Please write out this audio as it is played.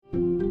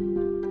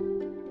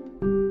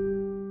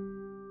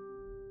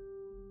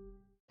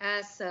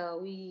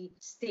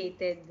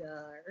stated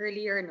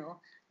earlier,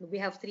 no,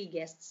 we have 3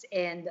 guests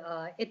and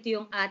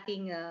ito yung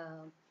ating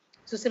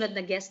susunod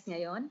na guest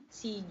ngayon.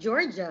 Si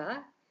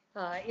Georgia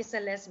is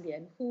a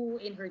lesbian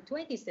who in her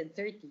 20s and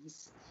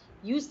 30s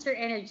used her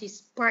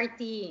energies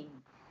partying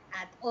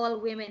at all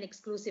women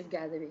exclusive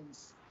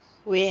gatherings.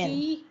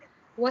 She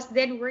was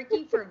then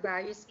working for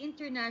various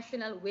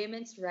international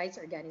women's rights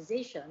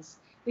organizations,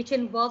 which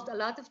involved a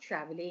lot of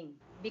traveling.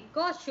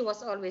 Because she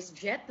was always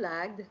jet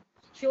lagged,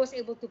 she was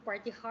able to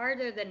party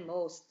harder than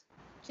most.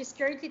 She's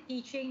currently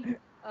teaching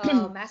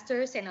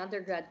master's and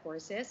undergrad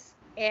courses.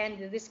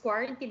 And this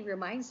quarantine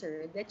reminds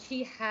her that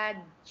she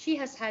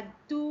has had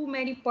too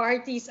many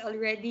parties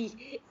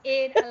already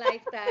in a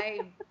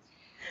lifetime.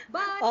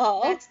 But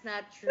that's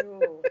not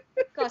true.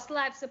 Because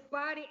life's a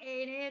party,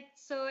 ain't it?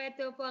 So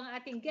ito po ang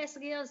ating guest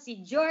ngayon,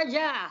 si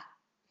Georgia.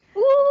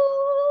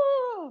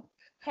 Woo!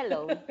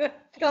 Hello.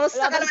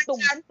 Kamusta ka Wala naman bang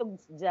dyan?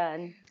 tugtugs dyan?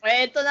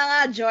 Ito na nga,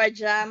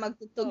 Georgia.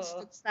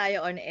 Magtutugs-tugs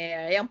tayo on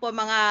air. Yan po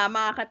mga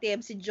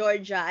ka-TM, si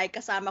Georgia ay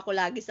kasama ko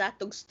lagi sa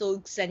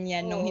tugs-tugsan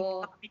yan nung hindi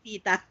pa kami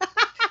kita.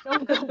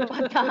 Nung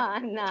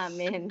kabataan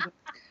namin.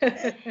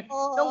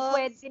 Nung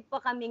pwede pa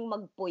kaming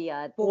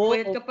magpuyat.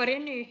 Puyat ka pa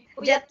rin eh.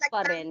 Puyat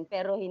pa rin,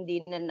 pero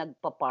hindi na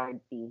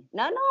nagpa-party.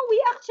 No, we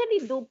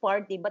actually do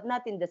party, but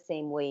not in the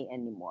same way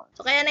anymore.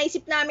 So kaya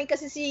naisip namin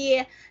kasi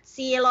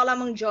si Lola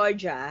mong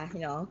Georgia,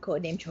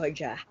 codename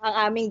Georgia,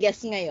 ang aming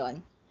guest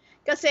ngayon.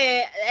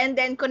 Kasi, and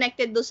then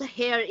connected do sa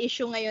hair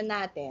issue ngayon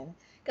natin.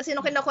 Kasi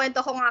nung kinukwento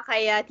ko nga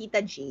kay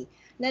Tita G,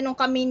 na nung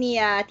kami ni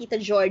Tita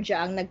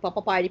Georgia ang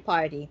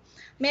nagpapa-party-party,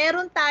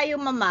 meron tayo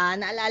mama,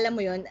 naalala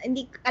mo yun,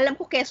 hindi, alam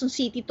ko Quezon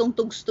City tong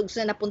tugs-tugs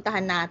na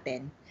napuntahan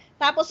natin.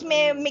 Tapos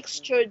may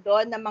mixture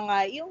doon na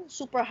mga, yung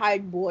super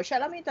hard bush,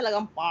 alam mo yung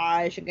talagang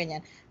parch, ganyan.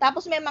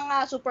 Tapos may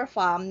mga super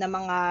fam na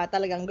mga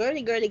talagang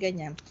girly-girly,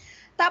 ganyan.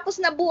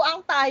 Tapos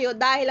nabuang tayo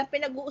dahil ang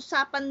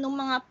pinag-uusapan ng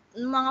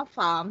mga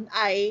fam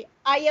ay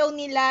ayaw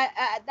nila,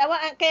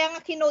 kaya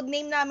nga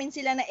kinode-name namin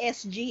sila na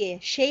SG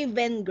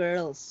Shaven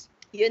Girls.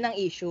 Yun ang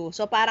issue.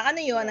 So parang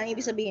ano yun, ang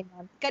ibig sabihin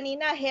nun.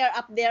 Kanina hair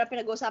up there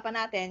pinag-uusapan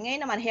natin,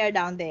 ngayon naman hair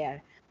down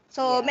there.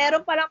 So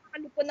meron palang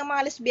makalipon ng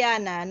mga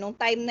lesbiana nung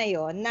time na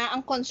yon na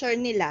ang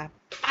concern nila,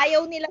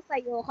 ayaw nila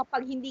sa'yo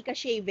kapag hindi ka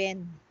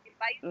shaven.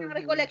 Yun yung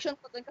recollection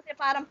ko doon kasi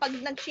parang pag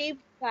nag-shave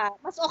ka,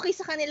 mas okay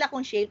sa kanila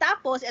kung shave.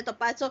 Tapos, eto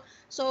pa, so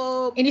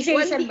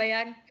initiation ba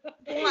yan?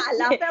 Hindi ko nga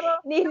alam, pero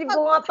hindi ko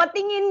nga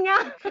patingin nga.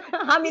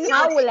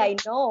 How will I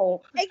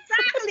know?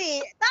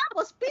 Exactly.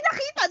 Tapos,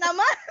 pinakita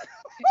naman.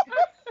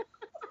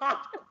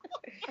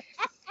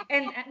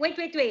 And wait.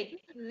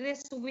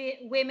 These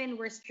women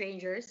were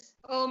strangers?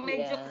 O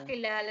medyo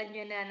kakilala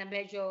nyo na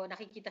medyo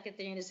nakikita-kita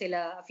nyo na sila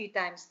a few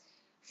times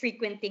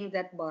frequenting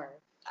that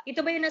bar?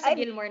 Ito ba yung nasa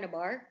Gilmore na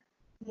bar?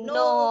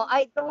 No,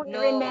 I don't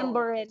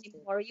remember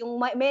anymore.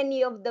 Yung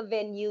many of the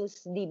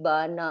venues, 'di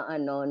ba, na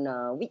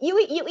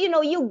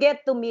you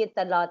get to meet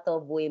a lot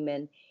of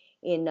women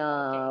in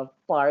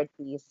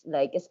parties,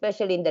 like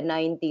especially in the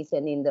 90s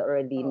and in the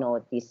early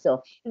noughties.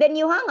 So then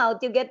you hang out,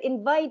 you get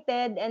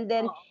invited, and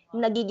then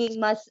nagiging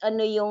mas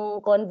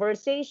yung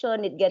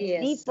conversation, it gets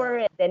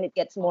deeper, and then it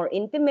gets more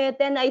intimate,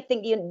 and I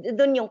think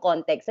dun yung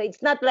context. So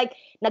it's not like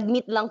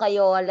nag-meet lang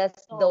kayo alas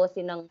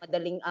 12 ng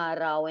madaling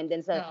araw and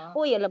then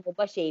uy, alam mo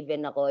ba,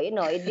 shaven ako. It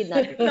did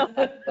not.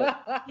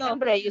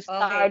 Siyempre, you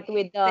start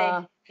with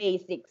the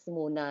basics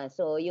muna.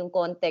 So, yung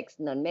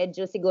context nun,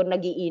 medyo siguro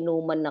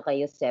nagiinuman na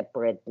kayo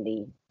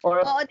separately.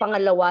 Or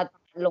pangalawa,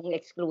 long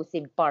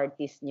exclusive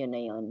parties nyo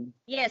na yon.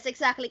 Yes,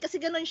 exactly. Kasi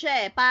ganun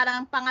siya eh.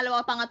 Parang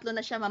pangalawa, pangatlo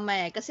na siya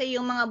mamaya. Kasi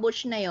yung mga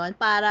butch na yon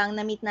parang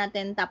na-meet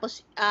natin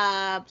tapos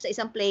sa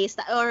isang place,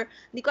 or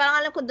di ko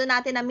alam kung doon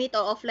natin na-meet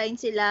o offline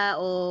sila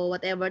o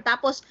whatever.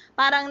 Tapos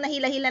parang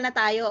nahila-hila na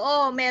tayo.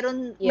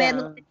 Meron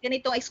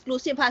ganitong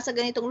exclusive ha, sa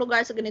ganitong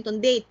lugar, sa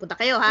ganitong date. Punta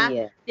kayo ha.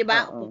 Yeah.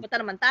 Diba? Pupunta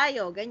naman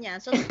tayo. Ganyan.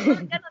 So,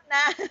 ganun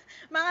na.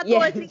 Mga 2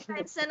 or 3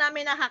 times na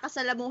namin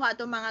nakakasalamuha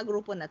itong mga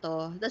grupo na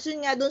to. Tapos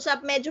yun nga, dun sa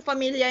medyo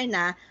familiar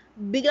na,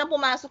 biglang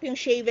pumasok yung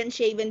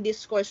shaven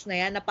discourse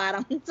na yan na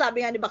parang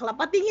sabi nga ni bakla,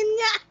 patingin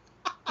nga.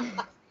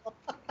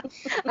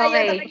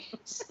 Okay.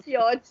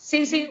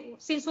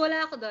 Since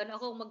wala ako doon,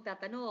 ako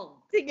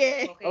magtatanong.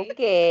 Sige.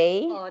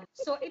 Okay.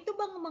 So ito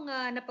bang mga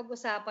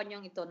napag-usapan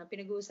niyo ito, na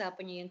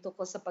pinag-uusapan niyo yung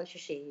tungkol sa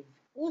pag-shave?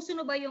 Uso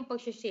na ba yung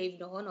pag-shave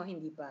noon o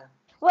hindi pa?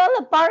 Well,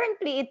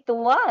 apparently it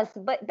was,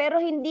 pero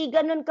hindi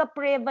ganun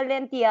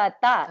ka-prevalent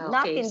yata.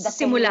 Not in the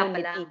simula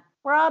community. Pa lang.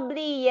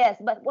 Probably, yes.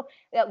 But,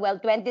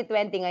 2020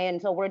 ngayon,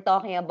 so we're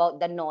talking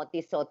about the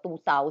noughties, so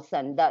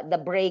 2000,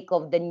 the break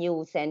of the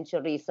new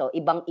century. So,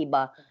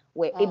 ibang-iba.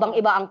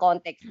 Ibang-iba ang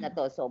context na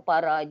to. So,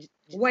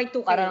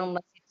 Y2K. Parang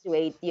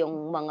ma-situate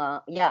yung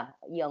mga,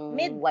 yung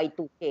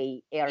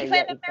Y2K area if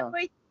I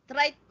remember ito.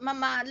 Right,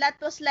 Mama, that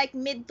was like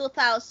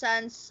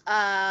mid-2000s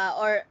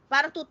or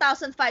parang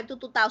 2005 to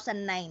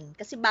 2009.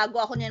 Kasi bago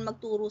ako niyan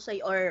magturo sa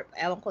or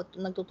ewan ko,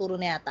 nagtuturo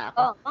na yata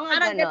ako.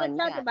 Parang ganun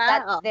na, diba?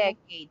 That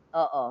decade.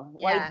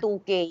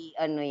 Y2K,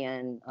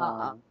 yan.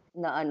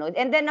 Na ano.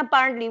 And then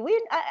apparently,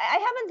 I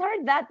haven't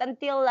heard that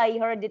until I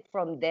heard it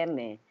from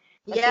them eh.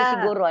 Kasi Yeah.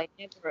 siguro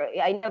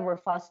I never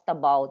fussed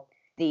about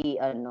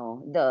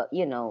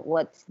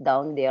what's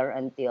down there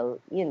until,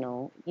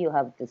 you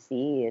have to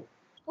see it.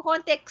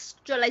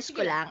 Contextualize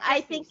ko Sige, lang. yes, I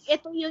think please.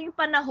 ito yung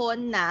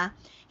panahon na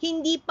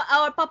hindi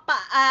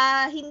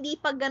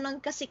pa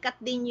ganun kasikat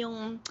din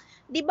yung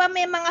 'di ba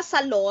may mga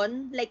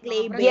salon like Mga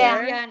labor,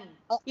 Brazilian.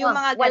 yung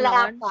mga Wala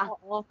ganon. pa.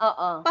 Oo.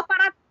 Oo.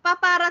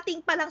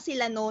 Paparating pa lang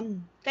sila noon.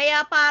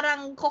 Kaya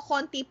parang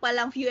kokonti pa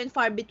lang, few and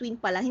far between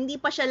pa lang,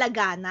 hindi pa siya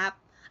laganap.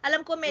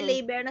 Alam ko may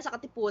labor na sa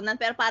Katipunan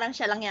pero parang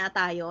siya lang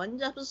yata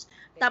yon.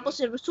 Tapos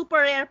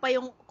super rare pa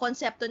yung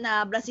konsepto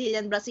na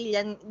Brazilian,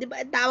 'di ba?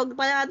 Tawag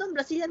pa nga doon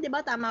Brazilian, 'di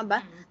ba? Tama ba?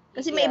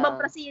 Kasi may ibang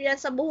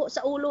Brazilian sa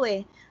ulo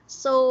eh.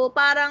 So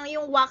parang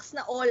yung wax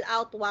na all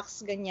out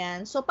wax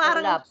ganyan. So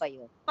parang Wala pa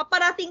yun.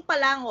 paparating pa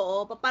lang,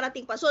 oo,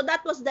 paparating pa. So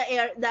that was the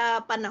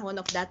panahon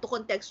of that to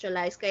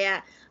contextualize.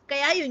 Kaya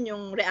yun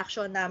yung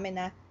reaction namin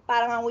na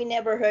parang we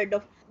never heard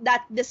of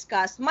that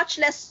discussed,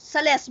 much less sa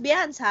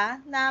lesbians ha,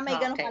 na may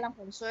ganun Okay. palang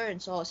concern.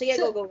 So sige,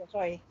 So- go.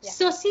 Sorry. Yeah.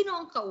 So, sino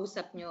ang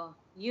kausap nyo?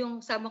 Yung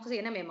sama ko kasi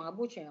na may mga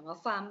butch, yung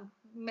mga fam,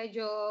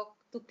 medyo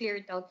to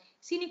clear it out.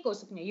 Sino yung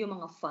kausap nyo? Yung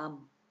mga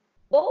fam.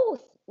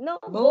 Both.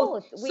 No,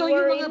 both. We So,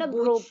 were yung in mga a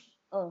group. butch,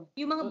 Oh.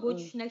 yung mga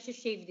butch,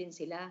 nagsishave din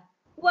sila.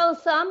 Well,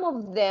 some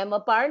of them,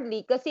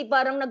 apparently, kasi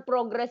parang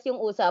nag-progress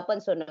yung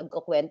usapan. So,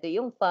 nagkukwento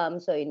yung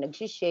fam, so yung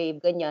nag-shave,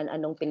 ganyan,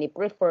 anong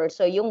piniprefer.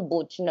 So, yung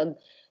butch,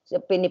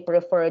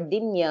 piniprefer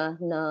din niya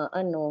na,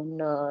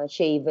 na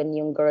shaven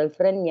yung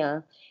girlfriend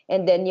niya.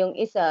 And then, yung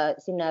isa,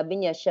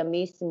 sinabi niya, siya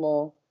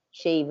mismo,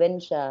 shaven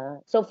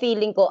siya. So,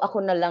 feeling ko, ako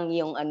na lang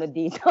yung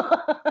dito.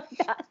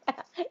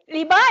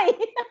 Libay!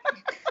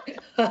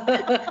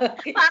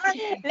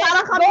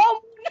 Parang kami,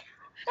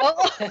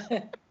 oo,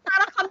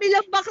 parang kami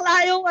lang bakla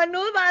yung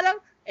parang,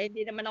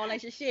 hindi naman ako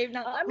nag-shave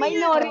ng,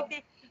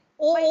 Minority.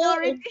 Oo,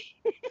 Minority.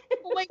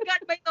 Oh my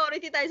God,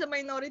 minority tayo sa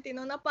minority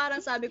no, na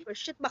parang sabi ko,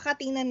 shit, baka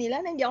tingnan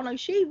nila na hindi ako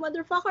nag-shave,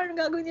 motherfucker, ang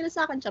gagawin nila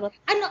sa akin, charot.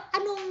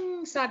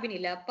 Anong sabi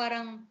nila?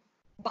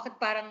 Bakit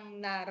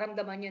parang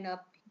naramdaman nyo na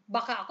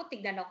baka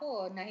tignan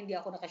ako na hindi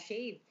ako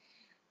nakashave?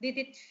 Did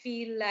it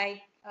feel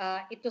like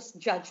it was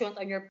judgment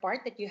on your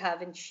part that you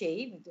haven't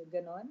shaved?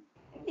 Ganon?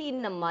 Hindi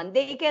naman.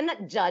 They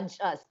cannot judge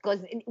us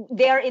because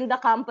they're in the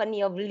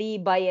company of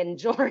Levi and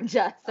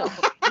Georgia. So,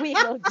 we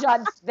will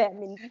judge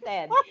them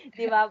instead.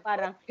 Di ba?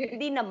 Parang,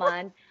 hindi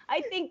naman.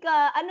 I think,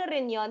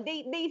 rin yon,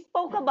 they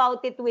spoke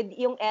about it with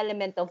yung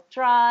element of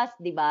trust,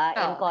 di ba?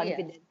 And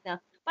confidence na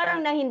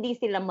parang na hindi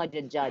sila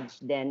ma-judge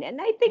din. And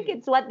I think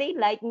it's what they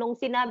like. Nung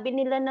sinabi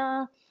nila na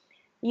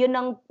yun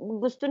ang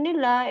gusto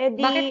nila,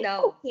 edi Bakit daw?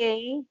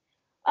 okay.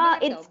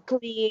 Bakit It's daw?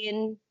 clean.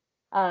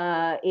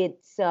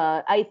 It's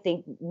I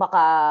think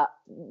baka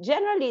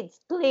generally it's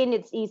clean,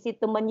 it's easy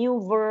to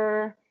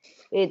maneuver.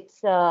 It's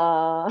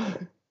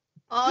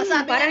Oo,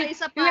 sabi Parang ng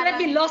isa you will not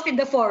be lost in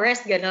the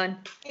forest, ganon.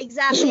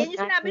 exactly. Yan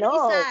yung sinabi ng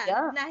No, isa,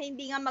 yeah. na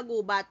hindi nga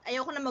magubat.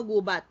 Ayoko na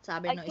magubat,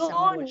 sabi ng isang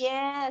ayun, bush.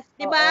 yes.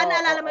 Di ba? Oo,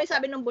 Naalala mo oo. yung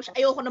sabi ng bush,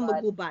 ayoko na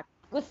magubat.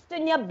 Gusto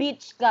niya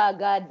beach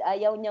kagad.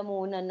 Ayaw niya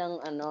muna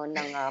ng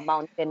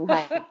mountain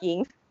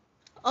hiking.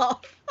 Oo.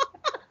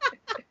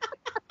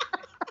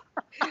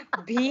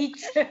 Beach.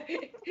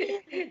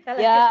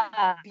 Yeah,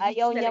 Beach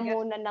ayaw niya talaga.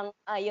 muna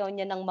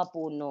ng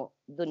mapuno.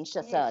 Doon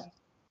siya sa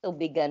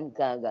tubigan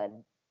kagad.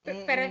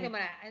 Pero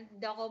naman,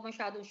 hindi ako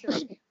masyadong sure.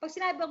 Pag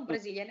sinabi ang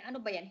Brazilian, ano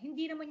ba yan?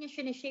 Hindi naman niya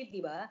sinishave,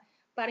 di ba?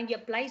 Parang you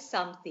apply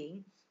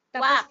something,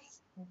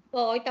 tapos,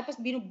 tapos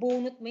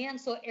binubunot mo yan.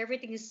 So,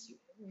 everything is,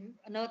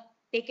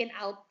 taken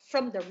out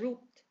from the root.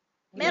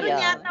 Meron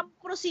Yeah. yata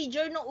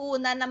procedure nung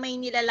una na may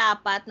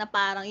nilalapat na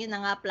parang yun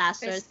na nga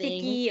plaster thing.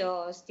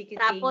 Sticky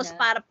Tapos thing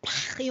na. para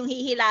yung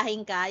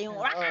hihilahin ka, yung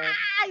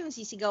yung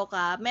sisigaw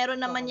ka.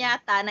 Meron naman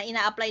yata na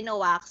ina-apply na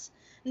wax.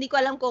 Hindi ko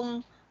alam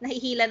kung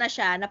nahihila na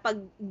siya na pag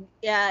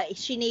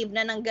shinave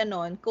na ng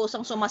ganon,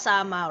 kusang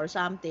sumasama or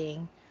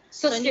something.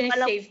 So, hindi ko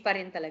alam- sinishave pa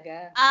rin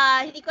talaga.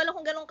 Hindi ko alam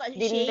kung ganun ka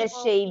Din na shave o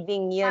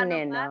shaving yun paano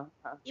eh, ba? no?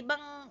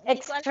 Ibang hindi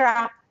ko alam.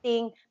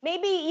 Extracting.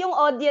 Maybe yung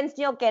audience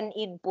nyo can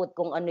input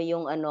kung ano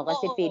yung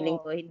kasi Oo. feeling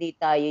ko hindi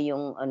tayo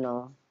yung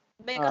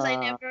Because I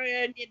never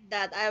did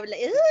that. I was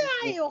like,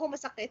 ayoko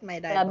masakit my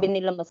dad. sabi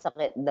nila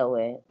masakit daw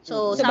eh.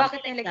 So, So,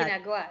 bakit something nila like that.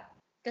 ginagawa?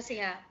 Kasi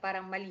nga,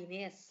 parang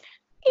malinis.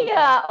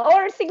 Yeah,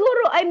 or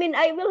siguro, I mean,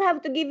 I will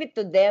have to give it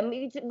to them.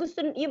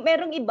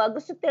 Merong iba,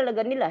 gusto talaga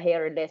nila,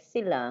 hairless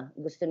sila.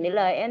 Gusto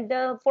nila. And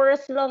for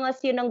as long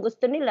as yun ang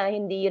gusto nila,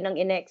 hindi yun ang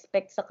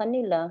ina-expect sa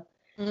kanila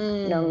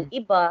ng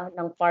iba,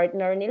 ng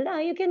partner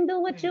nila, you can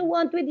do what you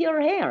want with your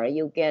hair.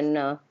 You can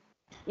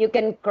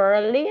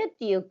curl it,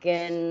 you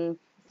can,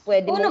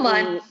 pwede Oo mo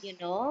naman.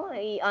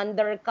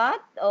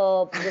 i-undercut,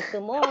 o gusto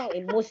mo,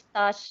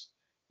 i-mustache.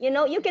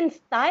 You can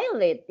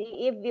style it.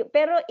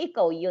 Pero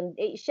ikaw,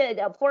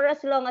 for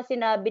as long as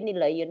sinabi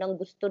nila, yun ang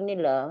gusto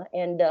nila,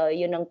 and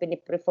yun ang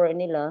piniprefer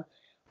nila,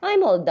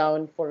 I'm all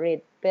down for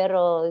it.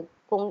 Pero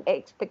kung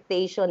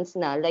expectations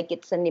na, like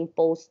it's an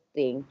imposed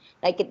thing,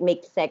 like it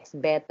makes sex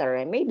better,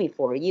 maybe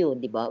for you,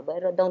 di ba?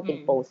 Pero don't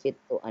impose it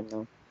to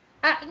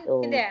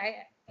So- Hindi.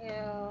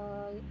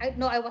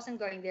 No, I wasn't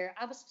going there.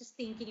 I was just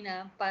thinking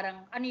na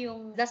parang ano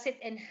yung, does it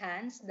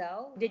enhance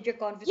daw? Did your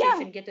Yeah,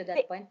 conversation get to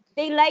that point?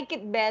 they like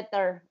it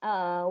better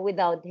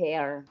without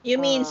hair. You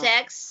mean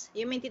sex?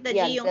 You mean Tita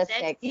Yeah, G yung the sex?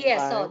 sex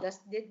Yes, so part.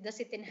 does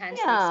it enhance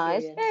the Yeah,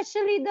 experience?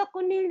 especially the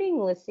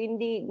cunnilingus.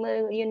 Hindi,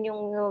 yun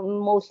yung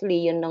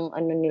mostly yun ng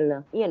ano nila.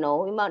 You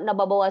know,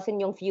 nababawasan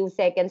yung few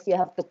seconds you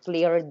have to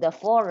clear the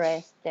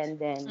forest and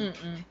then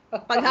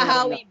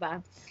Paghahawi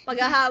ba?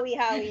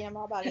 Paghahawi-hawi ng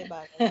mga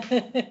bagay-bagay.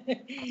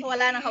 So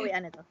wala nang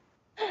hawian ito.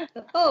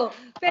 Oh,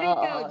 pero Oo,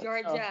 ikaw, so,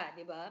 Georgia,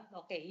 di ba?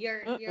 Okay,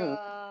 you're mm-mm.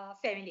 a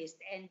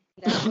feminist and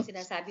dahil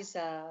sinasabi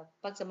sa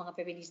mga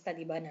feminista,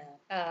 di ba, na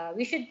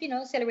we should,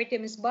 celebrate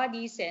women's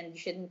bodies and we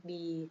shouldn't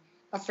be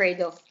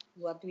afraid of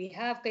what we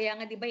have. Kaya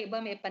nga, di ba,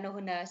 iba may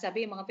panahon na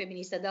sabi yung mga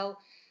feminista daw,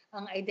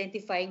 ang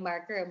identifying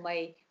marker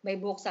may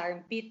buhok sa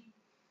armpit.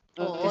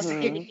 Oo, sa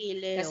Mhm.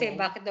 kilikili. Kasi oo.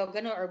 bakit daw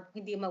gano'n or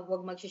hindi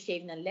wag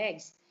mag-shave ng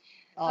legs.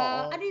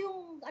 Oo. Ano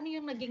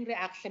yung naging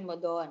reaction mo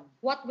doon?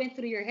 What went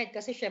through your head?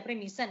 Kasi syempre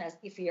minsan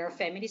if you're a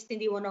feminist,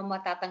 hindi mo na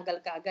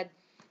matatanggal ka agad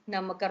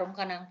na magkaroon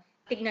ka ng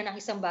tignan ng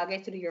isang bagay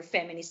through your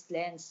feminist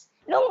lens.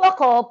 Nung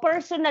ako,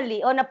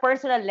 personally, on a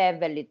personal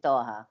level ito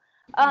ha,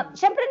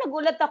 syempre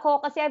nagulat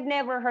ako kasi I've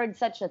never heard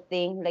such a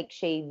thing like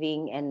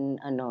shaving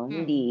and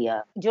hindi.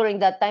 During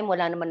that time,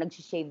 wala naman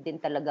nag-shave din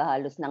talaga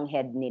halos ng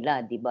head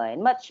nila, di ba?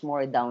 And much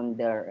more down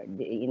there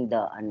in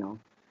the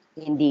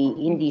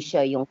hindi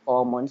siya yung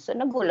common. So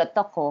nagulat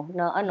ako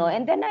na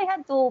and then I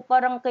had to,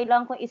 parang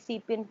kailangan ko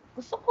isipin,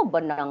 gusto ko ba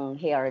ng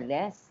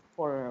hairless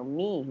for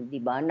me, di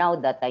ba? Now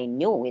that I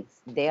knew it's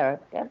there.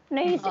 Pero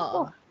naisip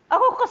ko,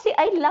 ako kasi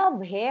I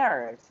love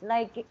hairs,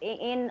 like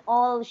in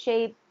all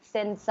shapes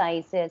and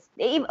sizes.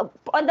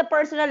 On the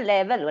personal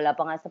level, wala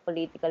pa nga sa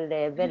political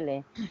level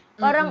eh.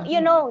 Parang,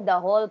 the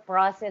whole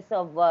process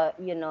of,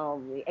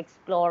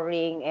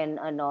 exploring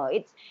and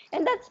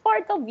and that's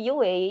part of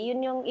you eh.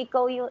 Yun yung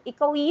ikaw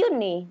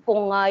yun eh.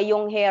 Kung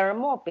yung hair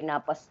mo,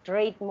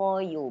 pinapa-straight mo,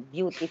 you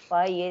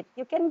beautify it,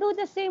 you can do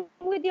the same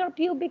with your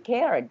pubic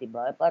hair, di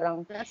ba?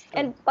 Parang,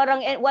 and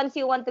once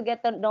you want to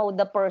get to know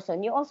the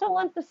person, you also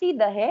want to see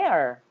the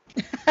hair.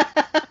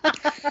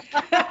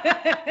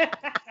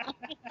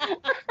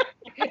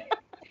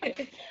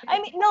 I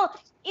mean, no,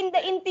 in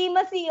the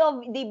intimacy of,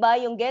 di ba,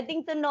 yung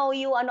getting to know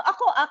you,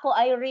 ako,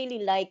 I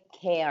really like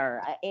hair.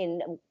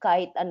 In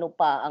kahit ano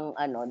pa ang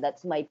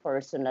that's my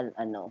personal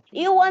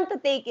You want to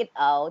take it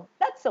out,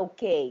 that's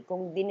okay.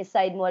 Kung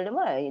dinecide mo, alam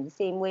mo, the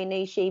same way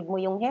na i-shave mo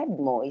yung head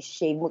mo,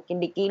 i-shave mo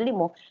kilikili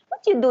mo,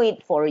 but you do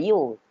it for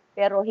you.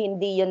 Pero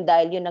hindi yun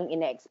dahil yun ang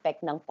ina-expect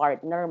ng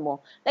partner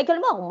mo. Like,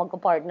 alam mo, kung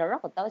magka-partner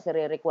ako, tapos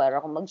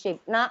i-require ako mag-shave,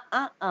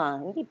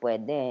 hindi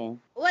pwede.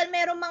 Well,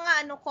 merong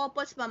mga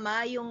couples,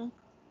 mama, yung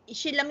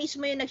sila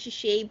mismo yung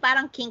nag-shave,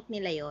 parang kink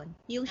nila yon.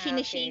 Yung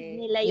sinishave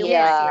nila yung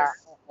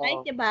yes. Right,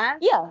 diba?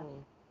 Yeah.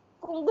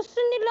 Kung gusto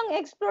nilang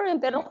explore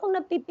yun, pero kung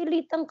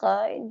napipilitan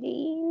ka,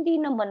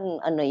 hindi naman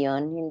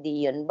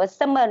hindi yun.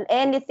 Basta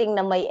anything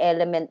na may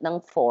element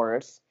ng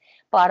force,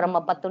 para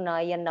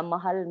mapatunayan na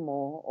mahal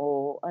mo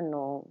o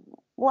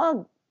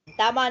wag.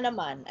 Tama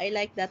naman. I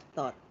like that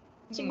thought.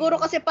 Siguro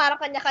kasi para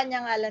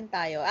kanya-kanya nga lang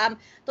tayo.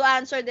 To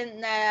answer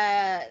din na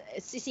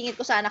sisingit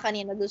ko sana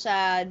kanina do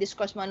sa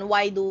discourse mo,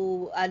 why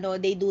do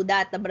they do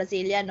that, the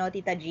Brazilian, no,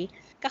 Tita G?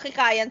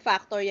 Kakikayan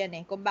factor yan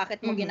eh, kung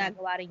bakit mo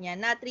ginagawa rin yan.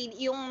 Not really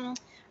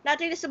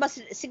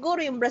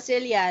siguro yung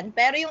Brazilian,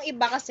 pero yung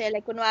iba kasi,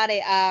 like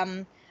kunwari,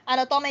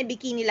 may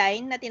bikini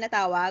line na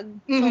tinatawag.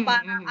 So,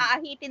 parang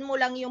aahitin mo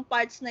lang yung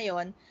parts na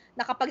yon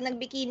na kapag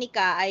nag-bikini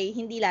ka ay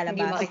hindi lalabas.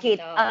 Hindi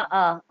makikita.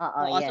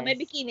 Yes. So may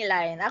bikini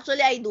line.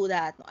 Actually, I do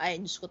that. Ay,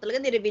 Diyos ko, talaga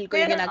ni-reveal ko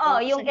yung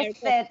ginagawa ko yung sa hair ko.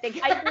 aesthetic.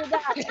 I do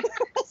that.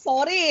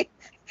 Sorry.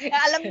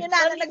 Alam niyo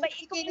na,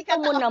 nag-bikini ka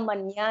mo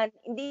naman yan.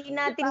 Hindi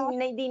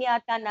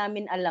yata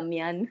namin alam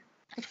yan.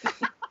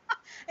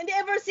 Hindi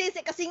ever since,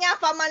 kasi nga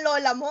fama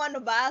lola mo,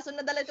 So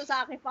nadala ito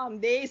sa akin fam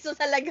day. So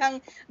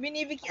talagang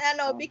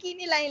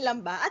bikini line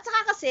lang ba? At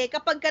saka kasi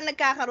kapag ka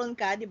nagkakaroon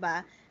ka, 'di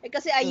ba?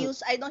 Kasi I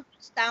don't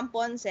use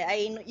tampons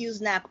I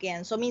use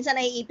napkins. So minsan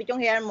naiipit yung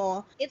hair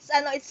mo. It's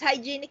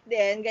hygienic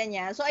din,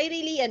 ganyan. So I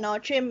really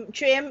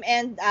trim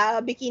and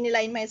bikini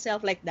line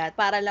myself like that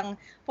para lang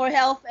for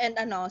health and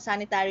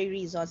sanitary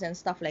reasons and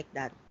stuff like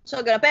that.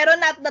 So ganun. Pero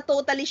not the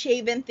totally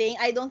shaven thing.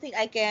 I don't think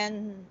I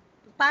can.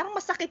 Parang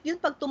masakit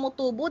yun pag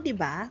tumutubo, di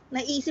ba?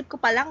 Naisip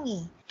ko pa lang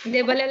eh.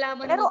 Hindi,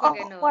 malalaman pero mo pag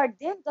awkward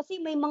din kasi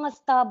may mga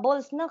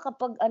stubbles na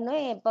kapag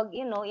pag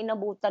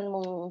inabutan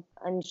mong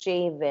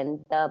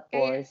unshaven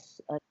tapos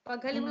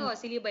pag halimbawa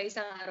si Liba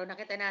isang araw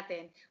nakita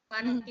natin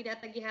parang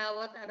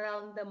tinatagihawat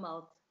around the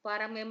mouth,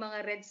 parang may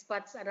mga red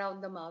spots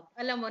around the mouth,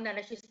 alam mo na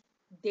she's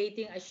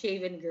dating a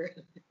shaven girl.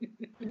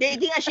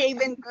 Dating a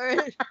shaven girl.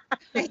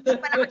 Hindi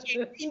pa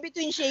naka-shave. In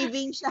between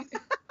shaving siya.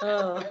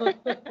 Oh.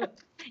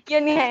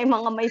 Yun nga, yung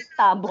mga may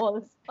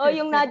stubbles. O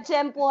yung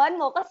na-tsempuhan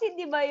mo. Kasi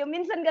di ba, yung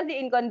minsan kasi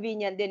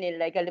inconvenient din eh.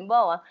 Like,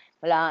 halimbawa,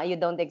 wala, you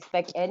don't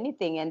expect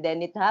anything and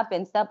then it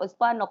happens. Tapos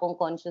paano kung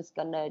conscious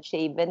ka na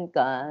shaven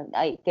ka,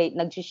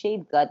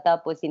 nag-shave ka,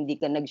 tapos hindi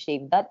ka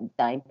nag-shave that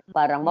time,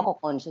 parang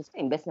mako-conscious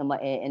ka, imbes na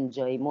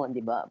ma-enjoy mo,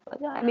 di ba?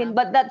 I mean,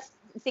 but that's,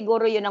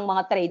 siguro yun ang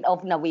mga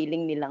trade-off na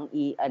willing nilang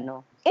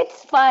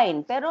it's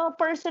fine. Pero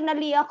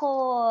personally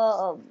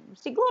ako,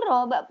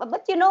 siguro,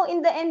 but you know,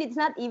 in the end, it's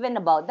not even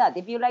about that.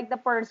 If you like the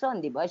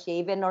person, di ba,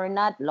 shaven or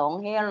not,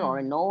 long hair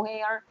or no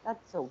hair,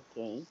 that's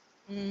okay.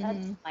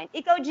 That's fine.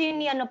 Ikaw,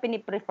 Jeannie, ano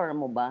piniprefer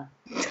mo ba?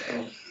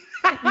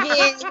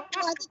 Gin,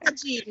 kasi ka,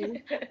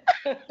 Gin.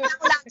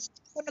 Wala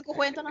ako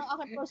nagkukwento ng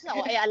aking process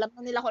ako. Alam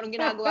na nila kung anong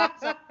ginagawa ko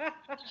sa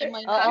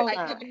Oo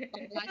nga.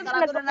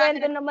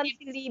 Nagkukwento naman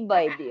si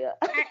Levi, di ba?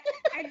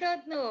 I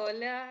don't know.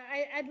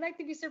 I'd like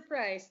to be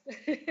surprised.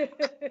 Miss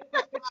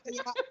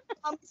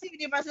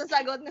Universe na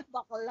sagot ng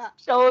bakla.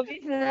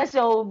 Showbiz na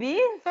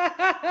showbiz?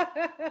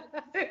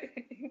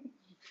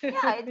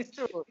 Yeah, it's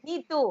true.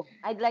 Me too.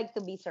 I'd like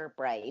to be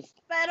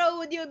surprised. Pero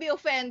would you be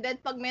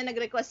offended pag may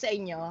nag-request sa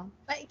inyo?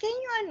 Can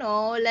you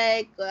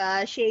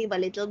shave a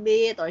little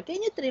bit or can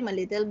you trim a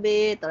little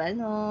bit or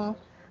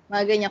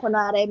mga ganyan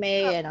kunwari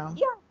may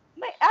Yeah,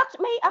 may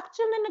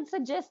actually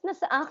nag-suggest na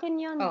sa akin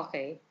yun.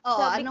 Okay.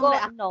 Sabi ko,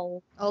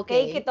 no.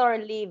 Okay. Take it or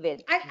leave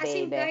it, As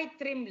in baby. kahit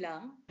trim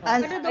lang?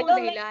 I Ano daw I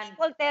don't dahilan? like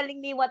people telling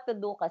me what to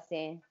do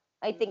kasi.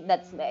 I think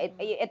that's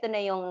ito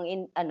na yung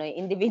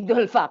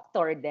individual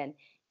factor din.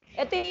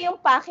 Ito yung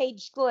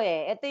package ko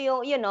eh. Ito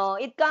yung,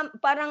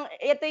 parang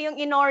ito yung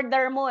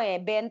in-order mo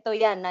eh. Bento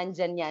yan,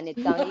 nandyan yan. It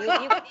comes.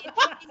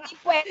 Hindi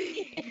pwede.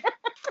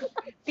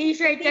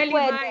 T-shirt ka,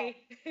 Levi.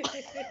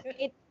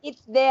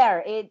 It's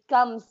there. It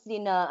comes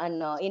in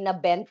a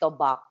bento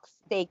box.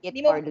 Take it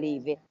or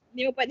leave it.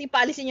 Hindi mo pwede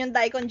palisin yung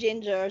daikon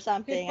ginger or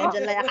something.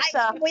 Andiyan lang.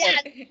 Ay, mo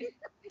yan!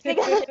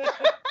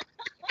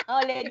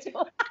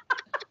 Lecho.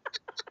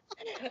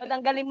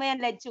 Patanggalin mo yan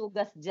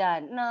lechugas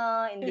dyan.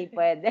 No, hindi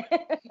pwede.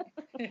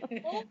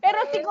 Pero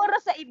siguro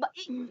sa iba,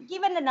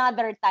 given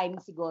another time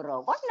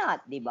siguro, why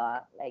not, di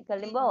ba? Like,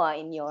 halimbawa,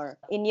 in your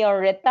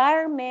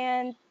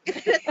retirement.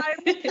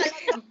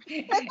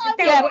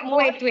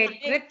 Wait.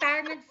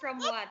 Retirement from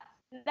what?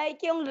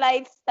 Like yung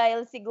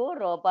lifestyle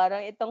siguro,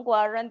 parang itong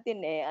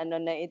quarantine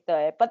na ito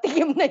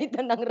patikim na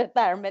ito ng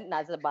retirement,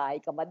 nasa bahay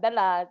ka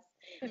madalas,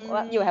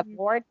 you have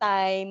more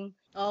time.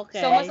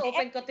 Okay. So, mas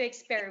open ko to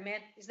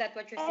experiment. Is that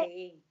what you're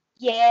saying?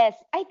 Yes.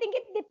 I think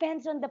it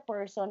depends on the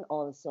person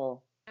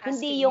also.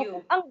 Hindi yung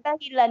kung ang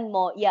dahilan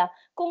mo,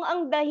 kung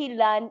ang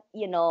dahilan,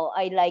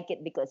 I like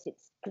it because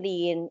it's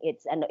clean,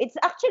 it's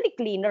actually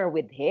cleaner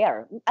with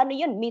hair.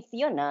 Yun, myth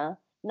yun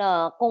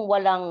na kung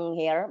walang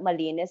hair,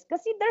 malinis.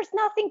 Kasi there's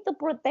nothing to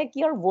protect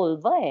your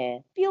vulva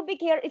eh. Pubic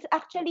hair is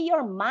actually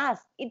your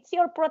mask. It's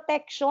your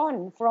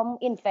protection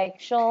from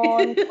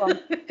infection, from...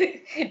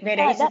 May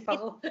naisip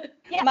ako.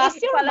 Yeah,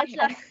 Mask pala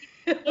siya.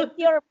 It's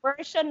your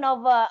version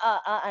of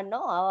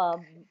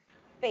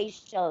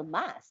facial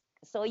mask.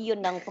 So yun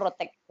ang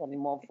protection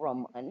mo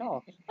from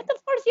But of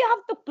course, you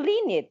have to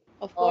clean it.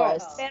 Of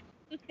course. Pero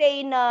to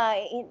say na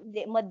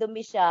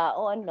madumi siya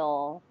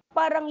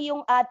parang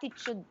yung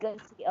attitude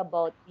kasi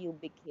about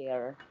pubic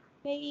hair,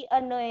 may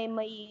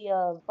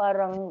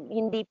parang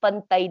hindi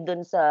pantay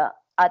dun sa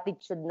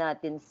attitude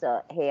natin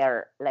sa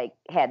hair, like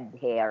head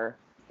hair.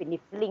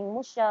 Pinifling mo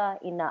siya,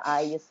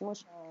 inaayos mo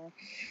siya.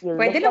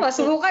 Pwede naman,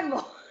 subukan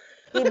mo.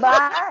 Diba?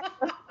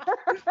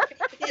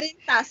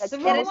 Tirintas.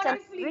 Subukan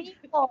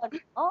mo.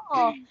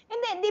 Oo.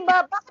 Hindi,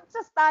 diba? Bakit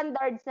sa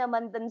standards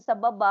naman dun sa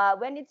baba,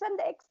 when it's an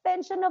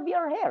extension of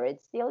your hair,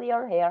 it's still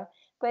your hair,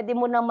 pwede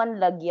mo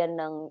naman lagyan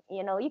ng,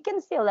 you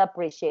can still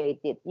appreciate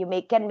it. You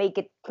can make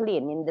it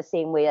clean in the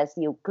same way as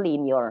you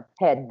clean your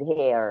head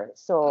hair.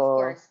 So,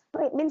 of course.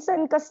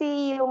 Minsan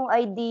kasi yung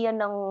idea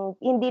ng,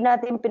 hindi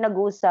natin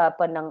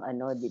pinag-uusapan ng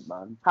di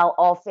ba? How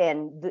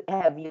often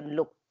have you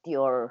looked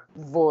your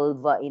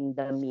vulva in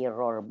the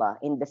mirror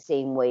ba? In the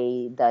same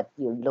way that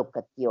you look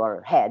at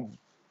your head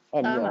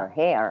and your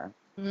hair.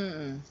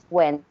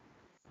 When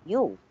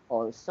you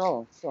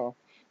also. So,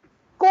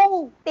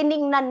 kung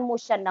tiningnan mo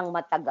siya ng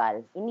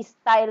matagal,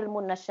 in-style mo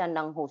na siya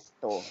ng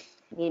husto,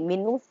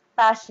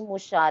 minustache mo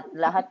siya at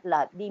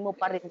lahat-lahat, di mo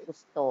pa rin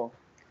gusto,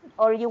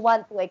 or you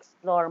want to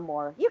explore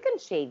more, you can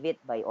shave it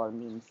by all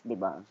means, di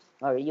ba?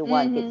 Or you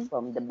want it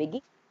from the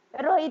beginning.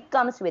 Pero it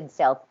comes with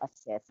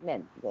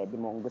self-assessment. Pwede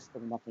mong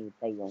gustong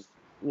makita yung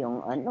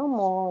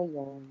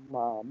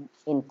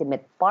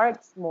intimate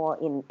parts mo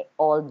in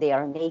all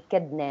their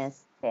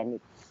nakedness, then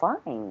it's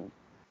fine.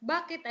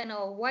 Bakit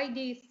why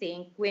do you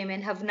think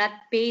women have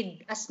not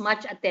paid as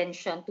much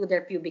attention to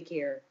their pubic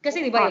hair? Kasi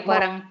di ba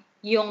parang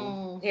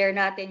yung hair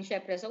natin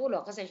syempre sa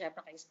ulo, kasi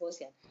syempre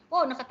ka-expose yan.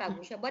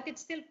 Nakatago siya, but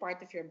it's still part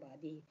of your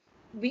body.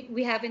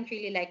 We haven't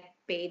really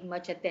paid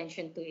much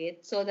attention to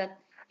it, so that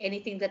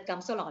anything that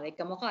comes along, like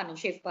kamukha ng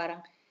shave,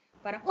 parang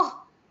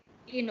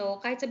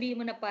kahit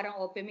sabihin mo na parang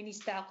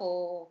feminista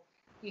ako,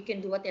 you can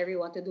do whatever you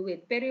want to do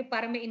it. Pero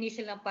parang may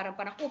initial lang parang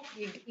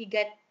you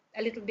get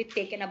a little bit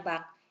taken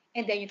aback,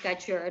 and then you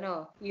catch your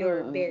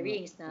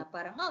bearings na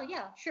parang, oh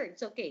yeah, sure,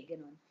 it's okay,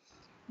 ganun.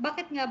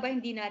 Bakit nga ba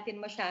hindi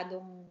natin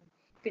masyadong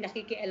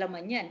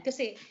pinakikialaman yan?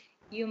 Kasi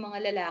yung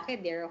mga lalaki,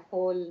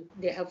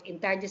 they have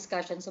entire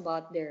discussions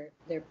about their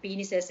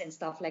penises and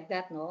stuff like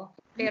that, no?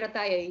 Pero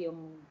tayo,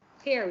 yung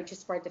hair, which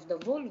is part of the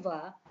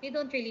vulva, we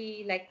don't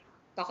really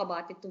talk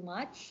about it too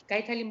much.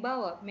 Kahit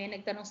halimbawa, may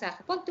nagtanong sa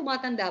akin, pag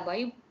tumatanda ba,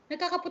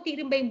 nagkakaputi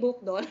rin ba yung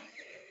buhok doon?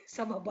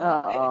 Sa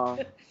baba.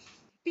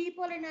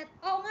 People are not,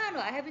 no,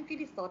 I haven't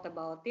really thought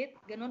about it.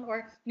 Ganon,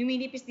 or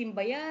numinipis din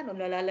ba yan? O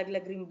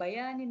nalalaglag rin ba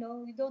yan? You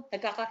don't,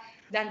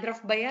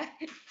 nagkaka-dandruff ba yan?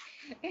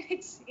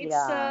 It's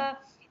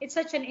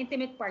such an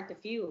intimate part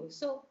of you.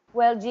 So,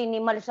 well,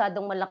 Jeannie,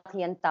 masyadong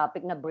malaki ang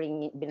topic na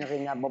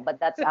binring mo, but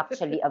that's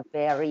actually a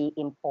very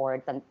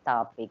important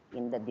topic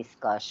in the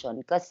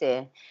discussion.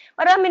 Kasi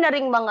marami na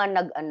ring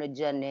mga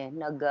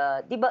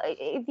di ba,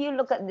 if you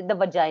look at the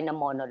vagina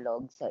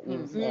monologue sa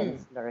Eves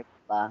Ensler,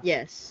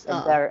 yes,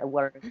 there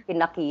were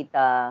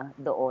pinakita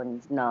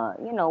doon na,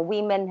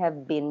 women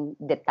have been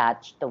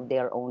detached of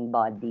their own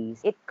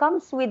bodies. It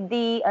comes with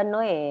the,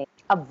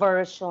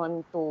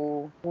 aversion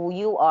to who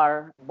you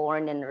are,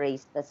 born and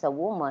raised as a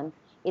woman.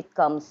 It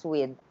comes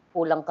with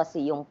kulang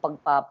kasi yung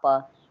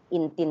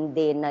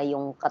pagpapaintindi na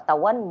yung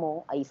katawan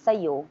mo ay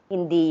sa'yo,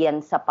 hindi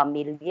yan sa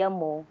pamilya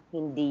mo,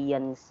 hindi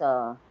yan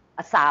sa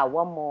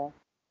asawa mo,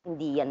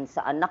 hindi yan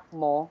sa anak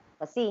mo.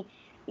 Kasi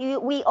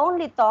we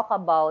only talk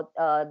about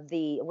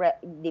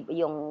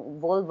yung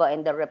vulva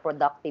and the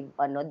reproductive,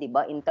 di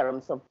ba, in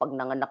terms of pag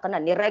nanganak ka na,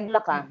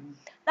 niregla ka,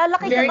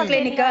 lalaki ka very kasi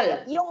clinical.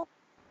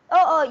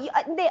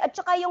 Hindi, at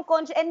saka yung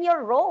conscious and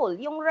your role,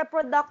 yung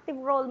reproductive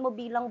role mo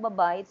bilang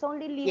babae, it's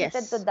only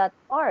limited to that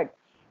part.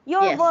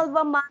 Your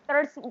vulva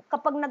matters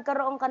kapag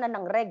nagkaroon ka na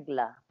ng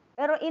regla.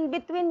 Pero in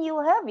between,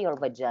 you have your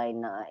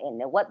vagina.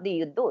 And what do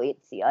you do?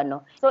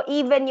 So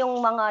even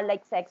yung mga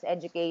sex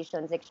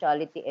education,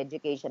 sexuality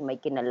education, may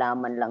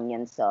kinalaman lang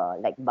yan sa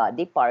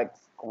body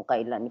parts, kung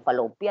kailan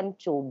fallopian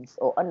tubes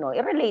o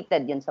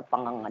related yun sa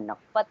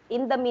panganganak. But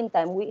in the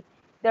meantime,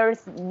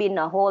 there's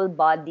been a whole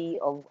body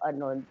of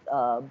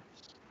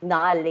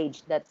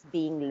knowledge that's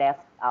being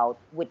left out,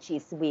 which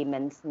is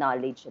women's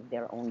knowledge of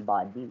their own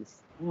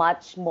bodies.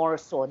 Much more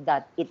so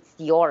that it's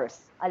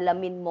yours.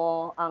 Alamin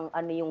mo ang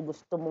yung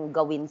gusto mong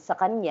gawin sa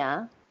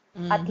kanya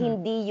at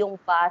hindi yung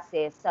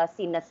base sa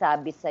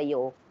sinasabi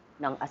sa'yo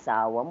ng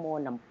asawa mo,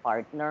 ng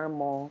partner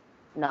mo,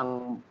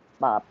 ng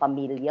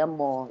pamilya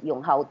mo,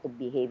 yung how to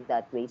behave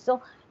that way. So,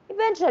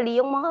 eventually,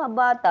 yung mga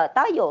bata,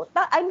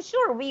 I'm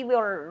sure we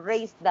were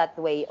raised that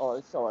way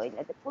also.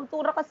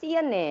 Kultura kasi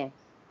yan na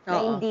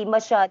hindi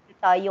masyado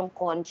tayong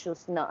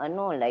conscious na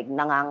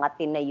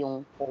nangangati na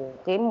yung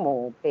poke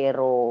mo,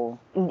 pero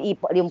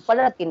yung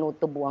pala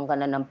tinutubuan ka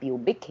na ng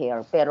pubic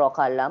hair, pero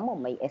akala mo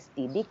may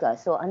STD ka.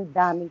 So, ang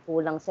daming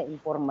kulang sa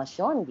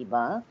informasyon, di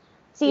ba?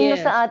 Sino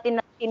sa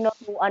atin na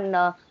tinutuan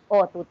na,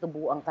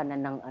 tutubuan ka na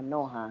ng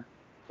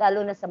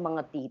lalo na sa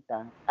mga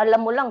tita.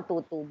 Alam mo lang,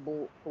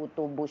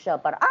 tutubo siya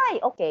para,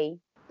 okay,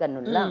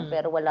 ganun lang.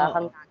 Pero wala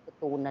kang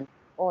natutunan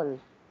all.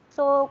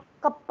 So,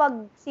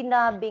 kapag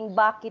sinabing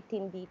bakit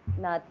hindi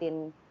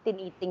natin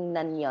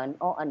tinitingnan yan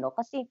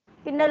kasi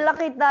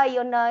pinalaki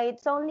tayo na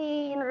it's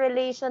only in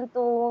relation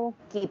to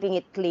keeping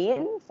it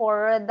clean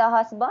for the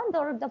husband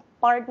or the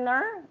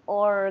partner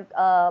or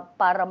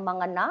para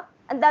manganak.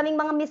 Ang daming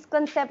mga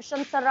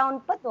misconceptions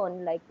around pa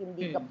doon,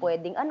 hindi ka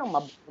pwedeng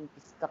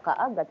mabuntis ka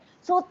kaagad.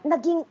 So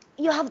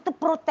you have to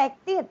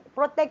protect it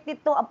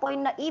to a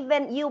point na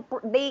even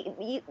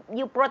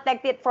you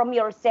protect it from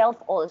yourself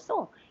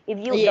also. If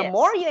the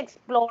more you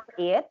explore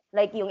it,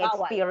 yung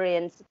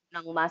experience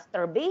ng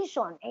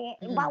masturbation,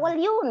 bawal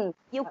yun.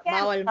 You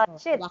can't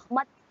touch it.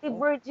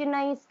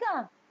 Mati-virginize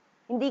ka.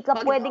 Hindi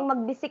ka pwedeng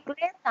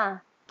magbisikleta.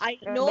 I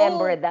know.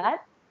 Remember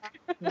that?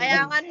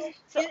 Kaya nga,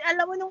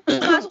 alam mo, nung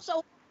pumasok sa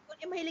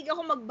mahilig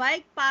ako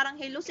magbike, parang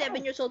 7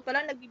 years old pa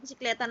lang,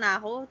 nagbibisikleta na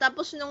ako.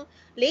 Tapos nung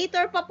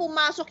later pa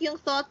pumasok yung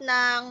thought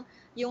ng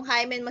yung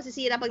hymen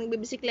masisira pag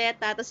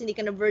nagbibisikleta, tapos hindi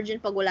ka na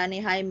virgin pag wala na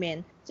yung hymen.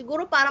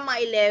 Siguro parang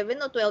mga 11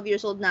 o 12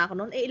 years old na ako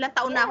noon. Ilang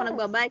taon na ako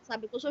nagbabike.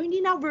 Sabi ko, so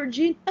hindi na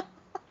virgin.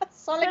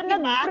 So,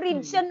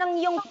 nag-breed siya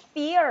ng yung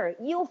fear.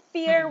 You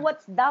fear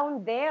what's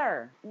down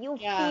there. You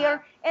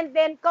fear. And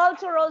then,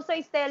 culture also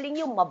is telling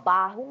you,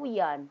 mabaho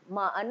yan.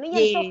 Yan.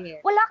 So,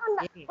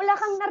 wala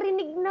kang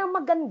narinig na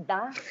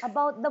maganda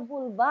about the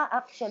vulva,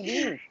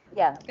 actually.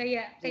 Yeah.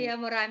 Kaya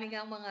marami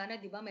nga mga,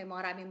 di ba, may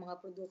maraming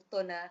mga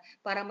produkto na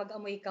para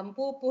mag-amoy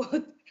kampupot,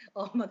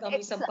 o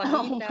mag-amoy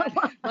sampagita,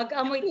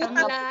 mag-amoy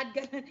tanglad,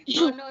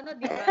 gano'n.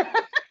 Di ba?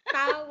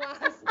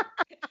 Tawas.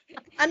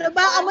 Ano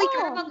ba? Amoy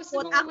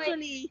kampupot,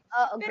 actually.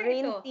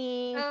 Green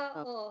tea.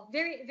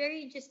 Very,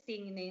 very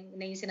interesting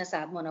na yung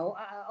sinasabi mo. No?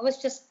 I was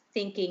just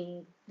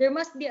thinking, there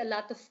must be a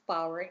lot of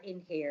power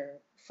in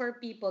hair for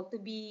people to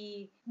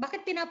be,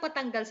 bakit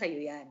pinapatanggal sa'yo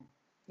yan?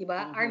 Di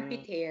ba?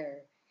 Armpit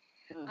hair.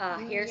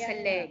 Hair sa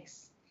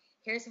legs.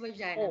 Hair sa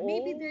vagina.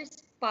 Maybe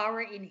there's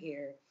power in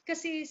hair.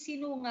 Kasi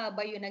sino nga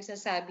ba yung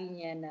nagsasabi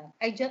niya na,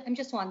 I'm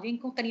just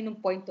wondering kung kaninong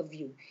point of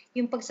view.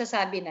 Yung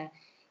pagsasabi na,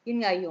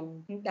 yun nga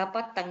yung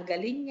dapat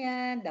tanggalin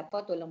yan,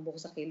 dapat walang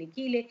buhok sa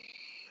kilikili.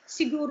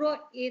 Siguro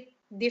it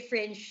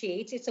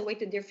differentiates, it's a way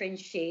to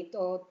differentiate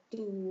or to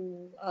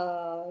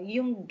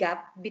yung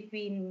gap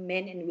between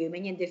men and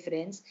women, yung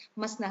difference,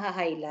 mas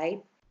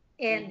naha-highlight.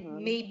 And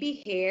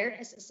maybe hair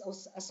is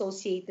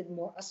associated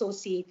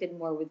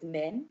more with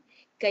men.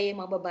 Kaya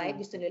yung mga babae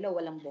gusto nila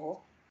walang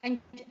buhok. I'm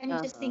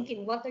just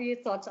thinking, what are your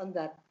thoughts on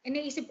that? And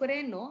naisip ko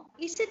rin, no?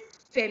 Is it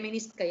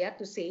feminist kaya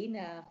to say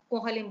na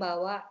kung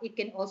halimbawa, it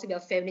can also be a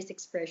feminist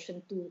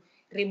expression to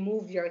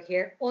remove your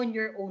hair on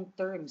your own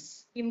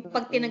terms. Yung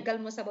pag tinanggal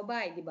mo sa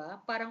babae, di ba?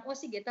 Parang,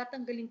 sige,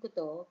 tatanggalin ko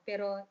to,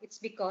 pero it's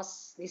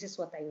because this is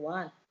what I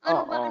want.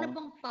 Ano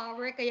bang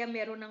power kaya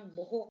meron ng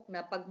buhok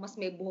na pag mas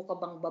may buhok ka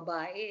bang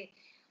babae,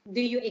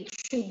 do you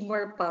exude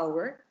more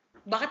power?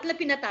 Bakit nila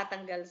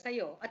pinatatanggal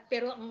sa'yo? At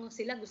pero ang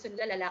sila gusto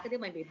nila lalaki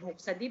din may buhok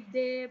sa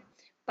dibdib,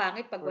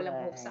 pangit pag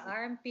walang buhok sa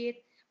armpit,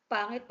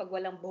 pangit pag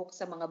walang buhok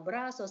sa mga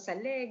braso, sa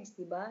legs,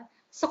 di ba?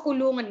 Sa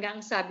kulungan nga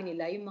ang sabi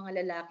nila, yung mga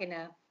lalaki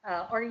na,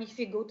 or if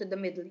you go to the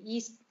Middle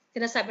East,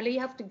 sinasabi nila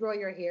you have to grow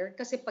your hair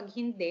kasi pag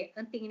hindi,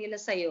 ang tingin nila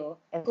sa'yo,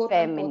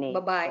 quote-unquote,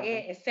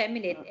 babae,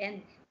 effeminate,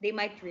 and they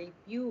might rape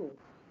you.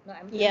 No,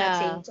 I'm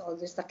not saying it's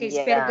always the case,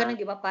 pero ganun,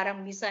 di ba?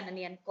 Parang minsan,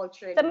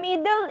 culture. Sa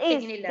Middle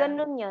East,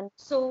 ganun yan.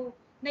 So,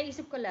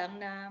 naisip ko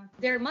lang na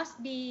there must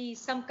be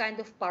some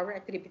kind of power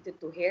attributed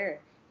to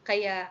hair.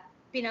 Kaya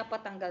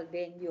pinapatanggal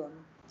din yun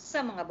sa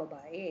mga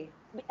babae.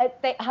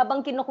 Habang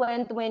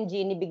kinukwento mo yung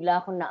Jeannie,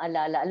 bigla akong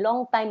naalala. A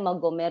long time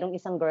ago, merong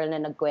isang girl na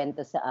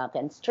nagkwento sa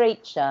akin.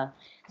 Straight siya.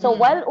 So,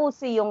 while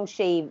uso yung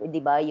shave, di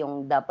ba,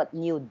 yung dapat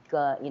nude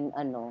ka in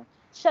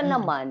siya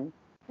naman,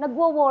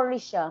 nagwo-worry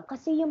siya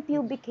kasi yung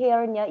pubic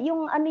hair niya,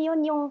 yung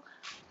yung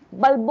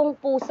balbong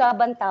pusa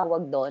bang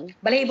tawag doon?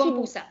 Balahibong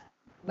pusa.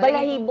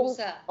 Balahibong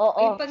pusa. Oo.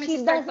 Yung pag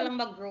nag-start pa lang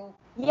mag-grow.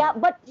 Yeah,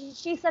 but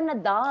she's an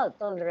adult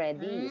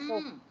already.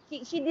 So,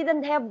 she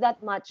didn't have that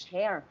much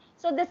hair.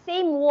 So, the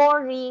same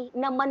worry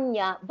naman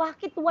niya,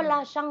 bakit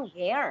wala siyang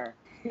hair?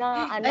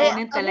 Na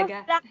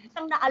talaga.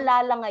 Siyang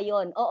naalala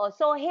ngayon. Oo.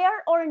 So,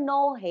 hair or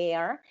no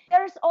hair,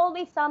 there's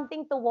always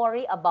something to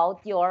worry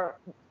about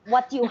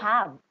what you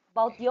have,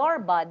 about your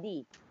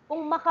body.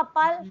 Kung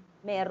makapal,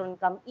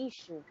 meron kang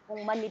issue.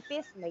 Kung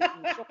manipis, may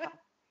issue ka.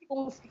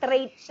 Kung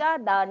straight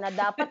siya, na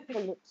dapat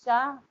kulot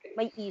siya,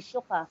 may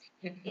issue ka.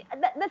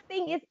 The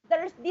thing is,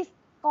 there's this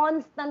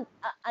constant,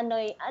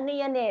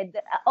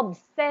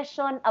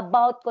 obsession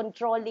about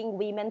controlling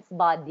women's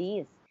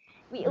bodies.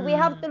 We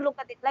have to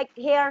look at it like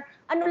hair,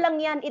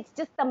 lang yan, it's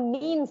just a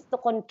means to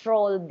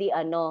control the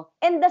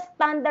and the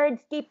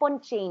standards keep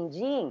on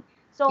changing.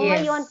 So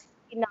ngayon,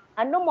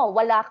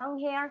 wala kang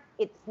hair,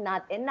 it's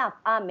not enough.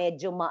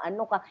 Medyo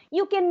maano ka.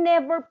 You can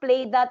never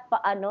play that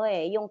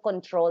yung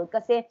control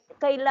kasi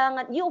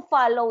kailangan you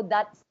follow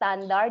that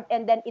standard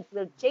and then it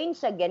will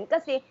change again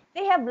kasi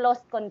they have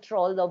lost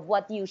control of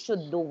what you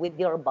should do with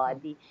your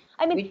body.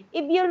 I mean,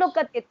 if you look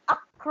at it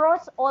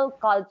across all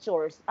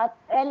cultures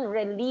and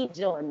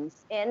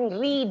religions and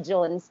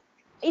regions,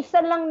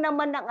 isa lang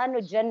naman ang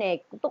dyan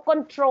to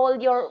control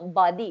your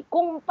body.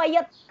 Kung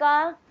payat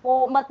ka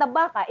o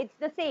mataba ka, it's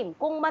the same.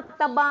 Kung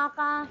mataba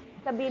ka,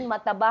 sabihin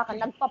mataba ka.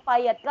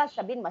 Nagpapayat ka,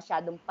 sabihin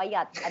masyadong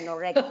payat,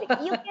 anorexic.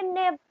 You can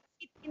never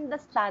fit in the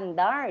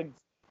standards.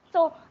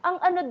 So, ang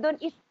doon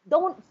is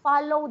don't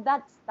follow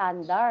that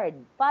standard.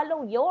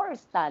 Follow your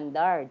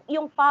standard.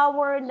 Yung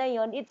power na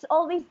yon, it's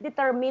always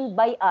determined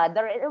by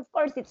other. And of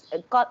course, it's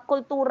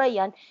kultura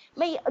yan.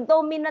 May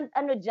dominant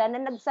dyan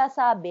na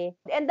nagsasabi.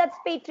 And that's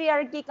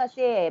patriarchy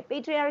kasi.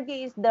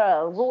 Patriarchy is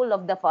the rule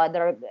of the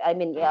father. I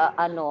mean,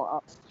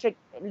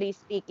 strictly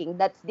speaking,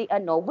 that's the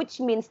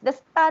which means the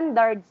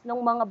standards ng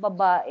mga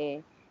babae,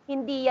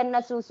 hindi yan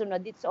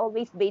nasusunod. It's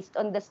always based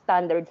on the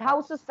standards.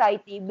 How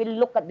society will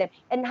look at them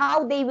and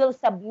how they will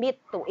submit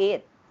to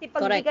it. Kasi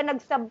pag di ka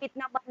nag-submit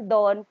naman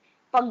doon,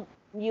 pag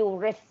you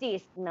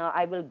resist na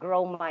I will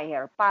grow my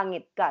hair,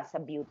 pangit ka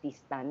sa beauty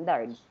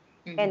standards.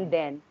 And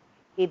then,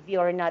 if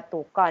you're not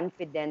too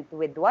confident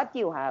with what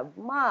you have,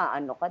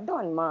 ka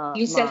doon.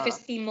 Yung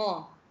self-esteem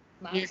mo.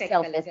 Yung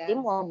self-esteem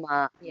mo,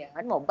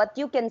 But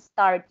you can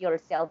start your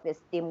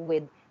self-esteem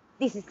with,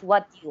 this is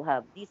what you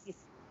have.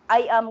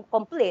 I am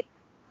complete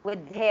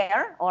with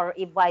hair, or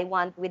if I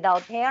want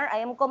without hair,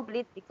 I am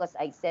complete because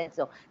I said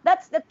so.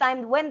 That's the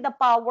time when the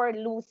power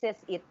loses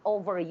it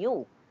over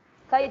you.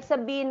 Kahit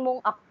sabihin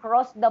mong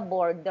across the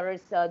board, there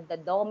is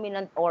the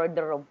dominant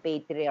order of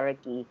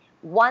patriarchy.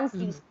 Once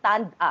you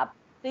stand up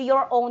to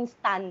your own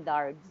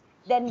standards,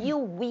 then you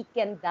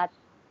weaken that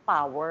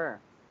power.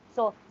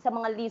 So, sa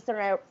mga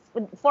listener,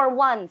 for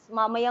once,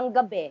 mamayang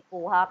gabi,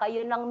 kuha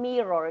kayo ng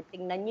mirror,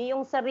 tingnan nyo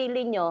yung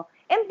sarili nyo,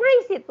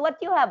 embrace it, what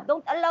you have.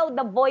 Don't allow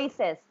the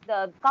voices,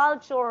 the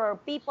culture,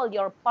 people,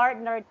 your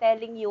partner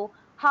telling you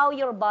how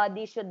your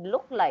body should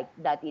look like,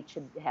 that it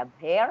should have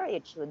hair,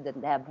 it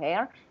shouldn't have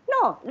hair.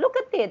 No, look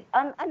at it.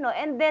 And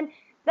then,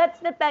 that's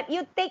the time,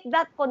 you take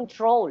that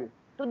control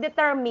to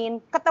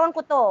determine, katawan ko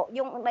to,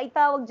 yung may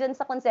tawag dyan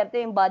sa konsepto,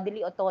 yung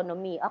bodily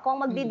autonomy. Ako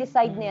ang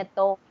magde-decide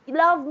nito.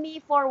 Love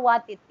me for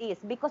what it is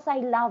because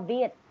I love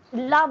it.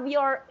 Love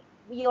your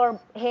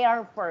your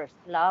hair first.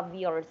 Love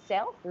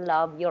yourself,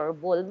 love your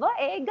vulva.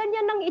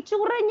 Ganyan ang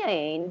itsura niya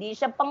Hindi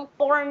siya pang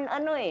porn,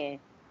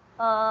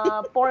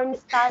 porn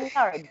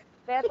standard.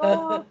 Pero,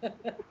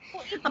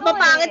 Ang ito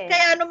papangit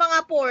kaya ng mga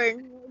porn.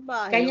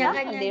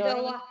 Kanya-kanyang Di ba?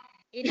 gawa.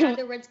 In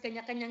other words,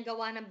 kanya-kanyang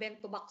gawa ng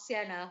bento box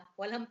yan,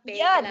 Walang peke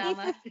Yeah, this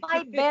lamang. is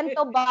my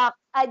bento box.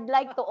 I'd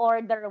like to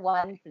order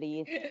one,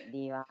 please.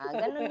 Di ba?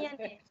 Ganun yan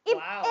If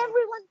Wow.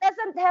 everyone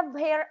doesn't have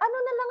hair, ano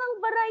na lang ang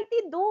variety,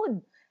 dude?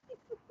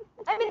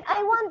 I mean,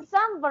 I want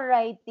some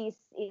varieties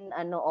in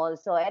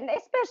also. And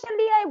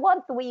especially I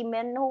want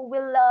women who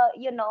will,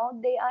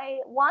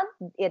 I want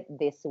it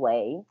this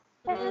way.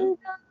 And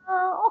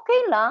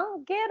okay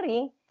lang,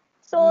 Gary.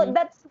 So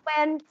that's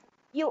when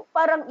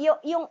parang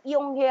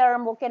yung hair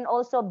mo can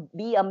also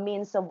be a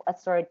means of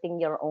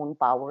asserting your own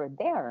power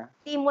there.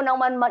 Hindi mo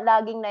naman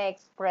laging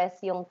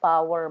na-express yung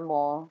power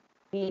mo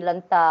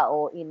bilang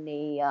tao in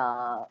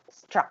a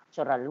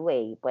structural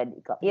way.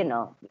 Pwede ka,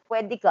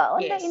 pwede ka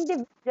on the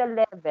individual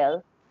level,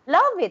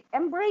 love it,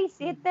 embrace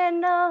it,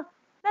 and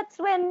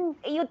that's when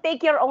you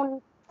take your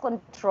own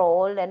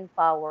control and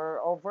power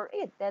over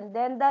it, and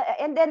then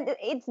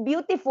it's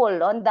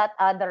beautiful on that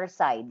other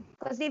side,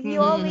 because if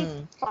you always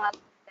follow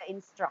the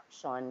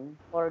instruction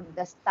or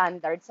the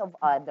standards of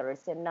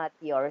others and not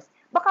yours,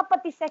 baka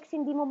pati sex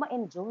hindi mo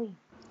ma-enjoy.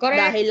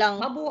 Correct. Dahil lang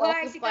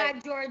mabuhay si Ka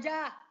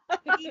Georgia.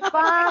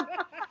 Diba?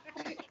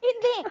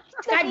 Hindi.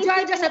 Ka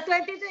Georgia sa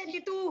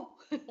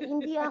 2022.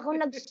 Hindi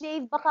ako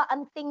nag-shave, baka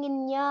ang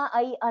tingin niya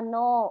ay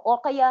o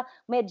kaya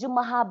medyo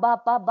mahaba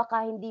pa,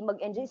 baka hindi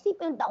mag-enjoy.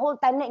 Isipin, the whole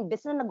time na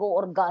imbes na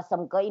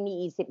nag-orgasm ka,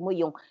 iniisip mo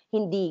yung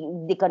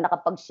hindi ka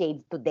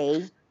nakapag-shave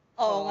today.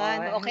 Oo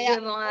nga. O kaya,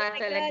 mo nga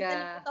talaga.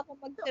 Dapat ako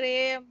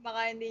mag-trim. Baka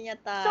hindi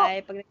niya tayo.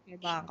 Pag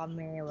nagkaiba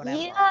kami, whatever.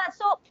 Yeah,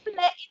 so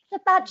it's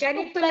a touch of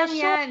Ganito lang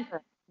yan.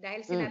 pleasure.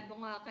 Dahil sinabi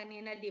mo nga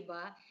kanina, di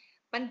ba?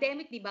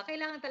 Pandemic, di ba?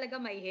 Kailangan talaga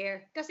may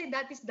hair. Kasi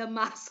that is the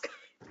mask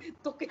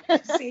to keep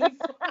you safe.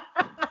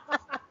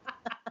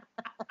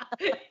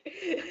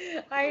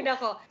 Ay,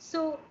 nako.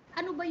 So,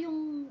 ano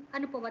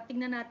pa ba?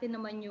 Tingnan natin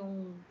naman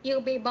yung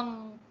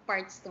iba-ibang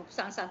parts kung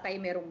saan tayo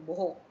merong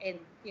buhok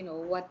and,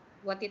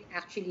 what it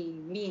actually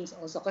means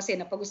also. Kasi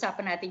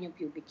napag-usapan natin yung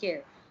pubic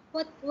hair.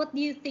 What do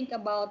you think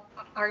about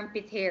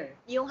armpit hair?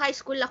 Yung high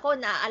school ako,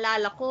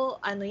 naaalala ko,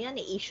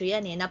 issue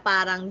yan na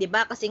parang, di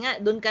ba, kasi nga,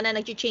 doon ka na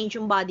nag-change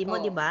yung body mo,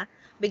 di ba?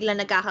 Bigla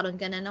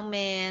nagkakaroon ka na ng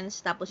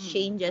mens, tapos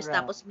changes,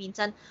 right. Tapos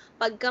minsan,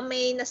 pagka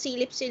may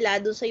nasilip sila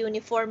doon sa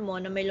uniform mo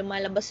na may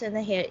lumalabas na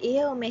hair,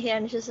 may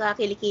hair na siya sa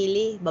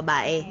kilikili,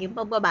 babae, yung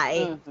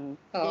pagbabae.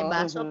 Diba?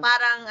 So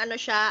parang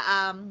siya,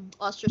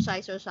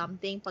 ostracized or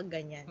something pag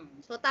ganyan.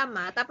 So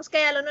tama. Tapos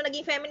kaya nung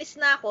naging feminist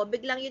na ako,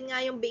 biglang yun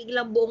nga yung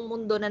biglang buong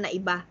mundo na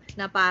naiba.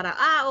 Na parang,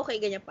 okay,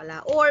 ganyan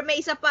pala. Or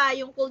may isa pa,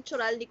 yung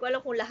cultural, di ko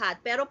alam kung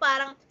lahat. Pero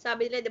parang,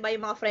 sabi nila, di ba,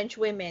 yung mga French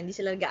women, di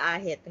sila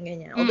nag-aahit,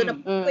 ganyan. Although na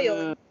po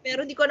yun,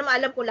 pero di ko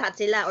naman alam kung lahat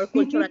sila, or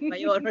cultural pa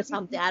yun, or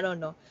something, I don't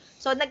know.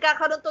 So,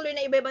 nagkakaroon tuloy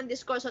na iba-ibang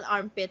discourse on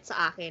armpit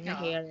sa akin, na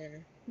hair.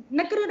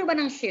 Nagkaroon na ba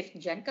ng shift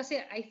dyan? Kasi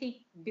I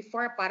think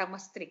before parang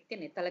mas strict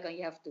yan Talagang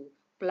you have to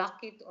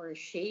pluck it or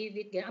shave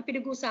it. Ganyan. Ang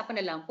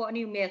pinag-uusapan na lang kung ano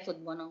yung method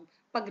mo ng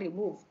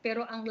pag-remove.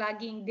 Pero ang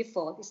laging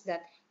default is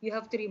that you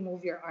have to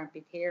remove your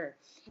armpit hair.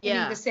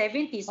 Yeah. And in the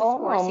 70s,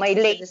 of course. May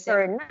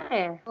laser na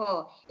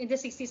in the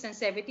 60s and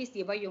 70s,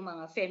 di ba, yung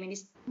mga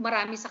feminist,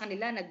 marami sa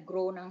kanila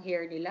nag-grow ng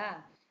hair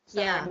nila. Sa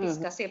armpits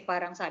kasi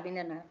parang sabi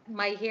na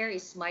my hair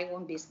is my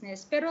own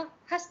business. Pero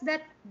has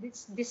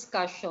this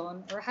discussion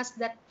or has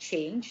that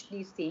changed,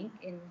 do you think,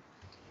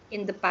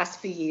 in the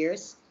past few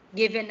years?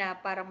 Given na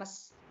parang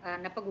mas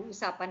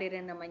napag-uusapan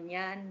rin naman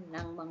yan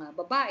ng mga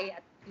babae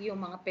at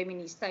yung mga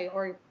feminista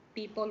or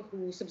people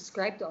who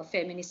subscribe to a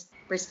feminist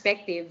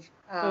perspective.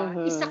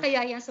 Isa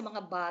kaya yan sa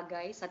mga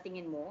bagay sa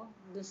tingin mo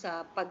dun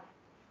sa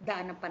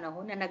pagdaan ng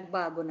panahon na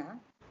nagbago na?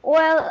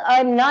 Well,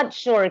 I'm not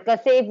sure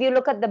kasi if you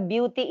look at the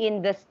beauty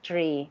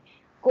industry,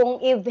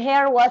 if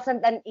hair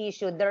wasn't an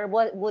issue, there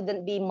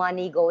wouldn't be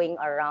money going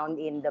around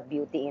in the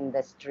beauty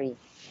industry.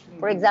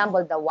 For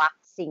example, the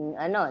waxing,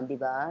 di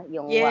ba?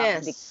 Yung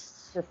waxing.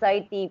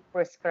 Society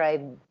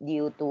prescribed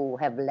you to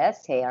have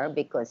less hair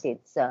because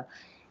it's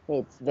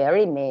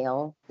very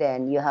male,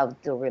 then you have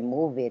to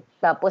remove it.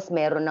 Tapos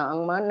meron na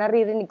ang mga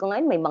naririnig ko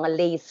ngayon, may mga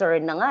laser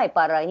na nga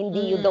para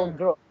hindi you don't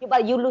grow. Diba?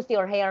 You lose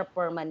your hair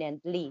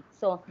permanently.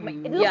 So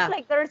it looks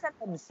like there's an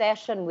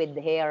obsession with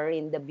hair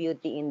in the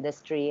beauty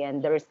industry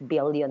and there's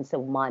billions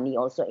of money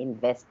also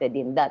invested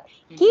in that.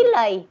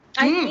 Kilay.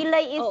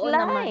 Kilay is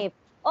life.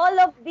 All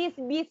of this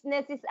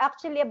business is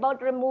actually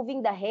about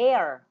removing the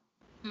hair.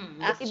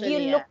 If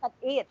you look at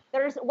it,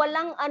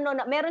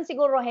 meron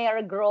siguro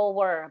hair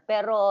grower,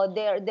 pero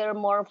they're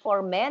more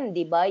for men,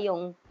 di ba?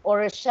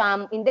 Or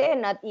shampoo, hindi,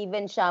 not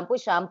even shampoo.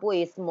 Shampoo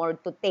is more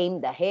to tame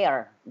the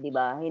hair, di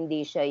ba?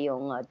 Hindi siya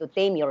yung to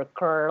tame your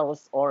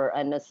curls or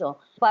so.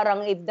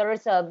 Parang if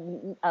there's a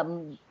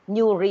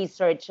new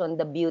research on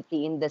the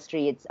beauty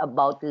industry, it's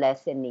about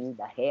lessening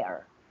the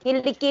hair.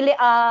 Kili-kili,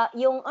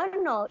 yung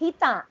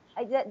hita,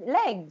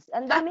 legs.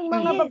 Ang daming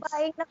mga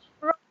babaeng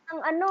nag-grow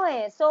ng ano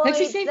So it's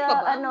Nagsishave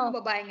pa ba ang ano. mga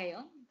babae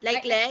ngayon?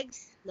 Like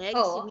legs? Legs?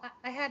 you Oh, mean?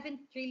 I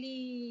haven't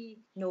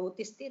really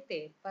noticed it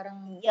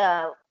Parang,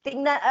 Yeah,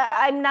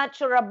 I'm not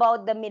sure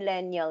about the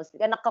millennials.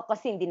 Anak ko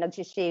kasi hindi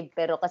nagsi-shave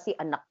pero kasi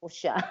anak ko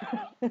siya.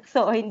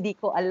 So hindi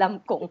ko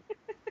alam kung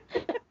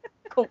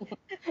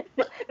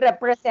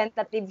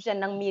representative siya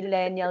ng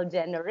millennial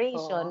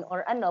generation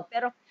or ano.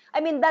 Pero I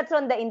mean, that's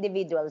on the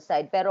individual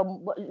side. Pero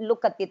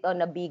look at it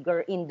on a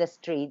bigger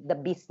industry, the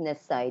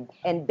business side.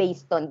 And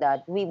based on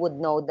that, we would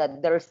know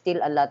that there's still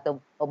a lot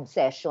of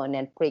obsession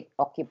and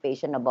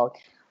preoccupation about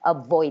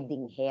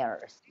avoiding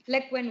hairs.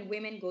 like when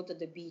women go to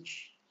the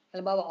beach.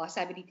 Halimbawa,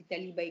 sabi ni Tita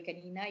Libay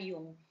kanina,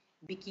 yung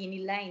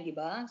bikini line, di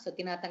ba? So,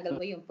 tinatanggal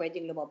mo yung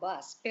pwedeng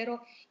lumabas. Pero,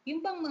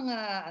 yung bang mga,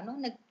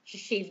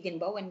 nag-shave din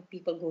ba when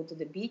people go to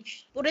the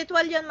beach?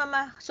 Ritual yun,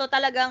 mama. So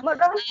talagang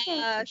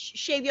Marami.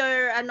 shave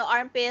your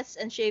armpits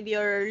and shave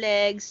your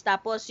legs.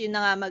 Tapos yun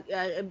na nga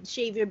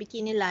shave your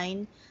bikini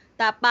line.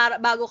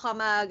 Bago ka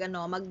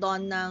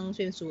mag-don ng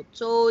swimsuit.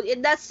 So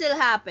that still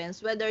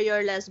happens whether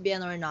you're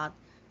lesbian or not.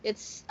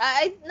 It's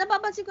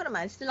napapansin ko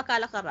naman, still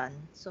kalakaran.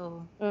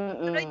 So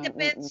pero it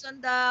depends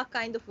on the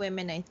kind of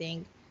women, I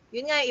think.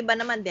 Yun nga, iba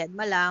naman din,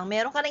 malang.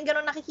 Meron ka rin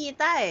ganun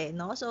nakikita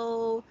no?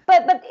 So,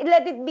 But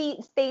let it be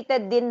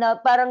stated din na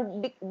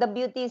parang the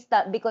beauty is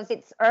that because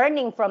it's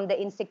earning from the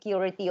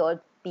insecurity of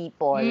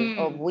people,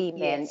 of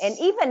women, yes. and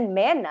even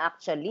men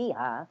actually,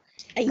 ha?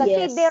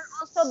 Kasi yes. they're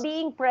also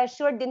being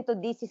pressured into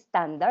these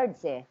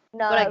standards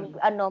Na Correct.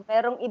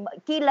 merong iba,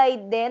 kilay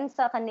din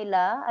sa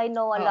kanila. I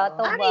know a lot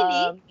of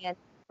really? men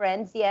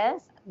friends,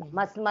 yes.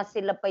 Mas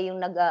sila pa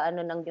yung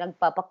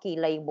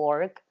nagpapakilay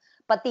work.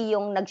 Pati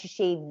yung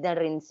nag-shave na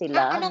rin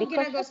sila. Anong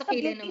because ginagawa sa that's the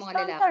kilay ng beauty mga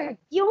standard.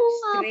 lalaki? Yung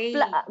Stray.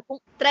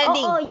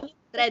 Threading. Oo, yung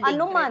Threading.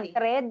 ano man,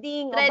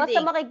 threading. O, basta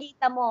Threading.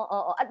 makikita mo.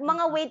 Oo. At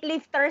mga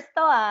weightlifters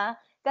to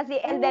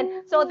Kasi, and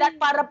then, so that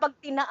para pag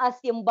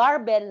tinaas yung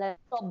barbell,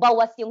 so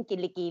bawas yung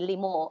kilikili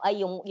mo, ay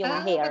yung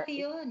hair.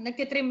 Pati yun.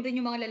 Nagtitrim rin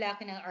yung mga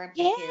lalaki ng armpit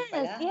hair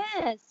pala.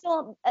 Yes.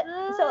 So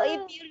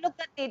if you look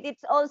at it,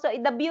 it's also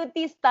the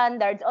beauty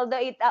standards, although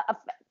it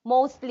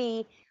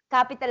mostly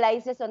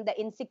capitalizes on the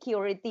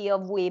insecurity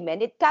of women,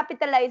 it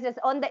capitalizes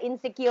on the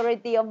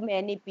insecurity of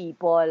many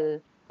people.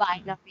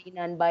 Binary,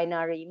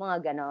 non-binary,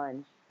 mga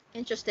ganon.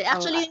 Interesting.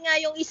 Actually, yun nga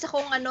yung isa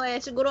kong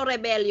siguro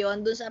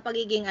rebellion dun sa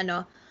pagiging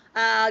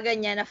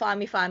ganyan na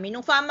fami.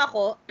 Nung fama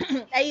ko,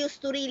 I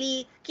used to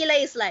really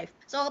kilay his life.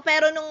 So,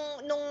 pero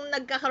nung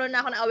nagkakaroon na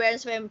ako ng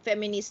awareness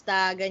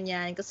feminista,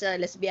 ganyan, kasi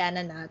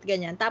lesbiana na, at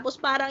ganyan. Tapos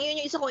parang yun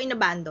yung isa ko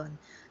inabandon.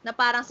 Na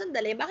parang,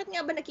 sandali, bakit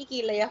nga ba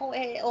nakikilay ako?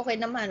 Okay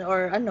naman.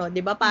 Or di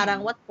ba,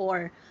 parang what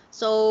for?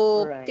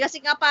 So,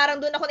 kasi nga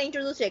parang doon ako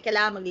na-introduce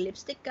kailangan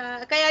mag-lipstick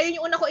ka. Kaya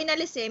yun yung una ko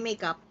inalis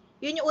makeup.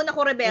 Yun yung una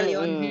ko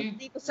rebellion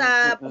dito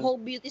sa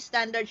whole beauty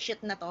standard shit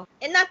na to.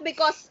 And not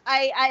because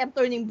I am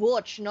turning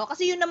butch, no?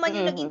 Kasi yun naman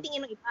yung naging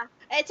tingin ng iba.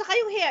 At saka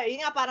yung hair, yun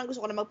nga parang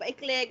gusto ko na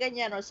magpaikli,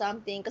 ganyan or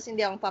something, kasi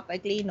hindi ako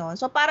papaikli noon.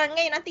 So parang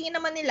ngayon, ang tingin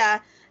naman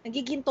nila,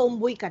 nagiging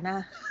tomboy ka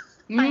na.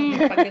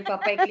 Pag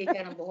nagpapaikli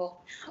ka ng buhok.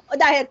 O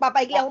dahil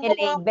papaikli ako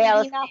ng buhok,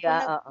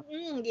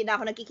 hindi na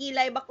ako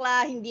nagkikilay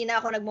bakla, hindi na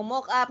ako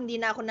nagmo-mock up,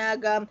 hindi na ako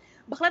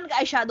bakla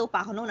nag-eyeshadow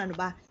pa ako noon, ano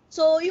ba?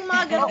 So, yung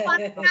mga gano'n,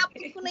 parang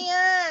napos ko na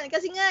yan.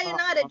 Kasi nga, yun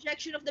na nga,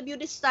 rejection of the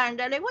beauty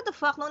standard. Like, what the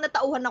fuck? Nung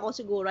natauhan ako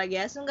siguro, I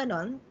guess, nung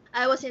gano'n.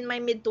 I was in my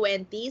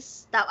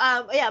mid-20s.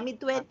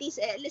 Mid-20s.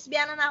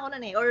 Lesbiana na ako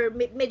nun Or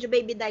medyo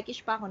baby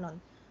dykish pa ako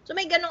nun. So,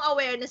 may ganong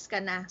awareness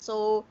ka na.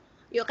 So,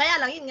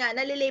 kaya lang, yun nga,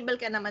 nalilabel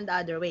ka naman the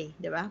other way.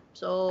 Di ba?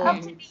 So,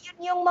 actually,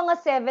 yun yung mga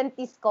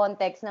 70s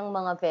context ng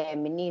mga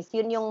feminists.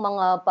 Yun yung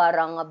mga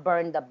parang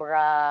burn the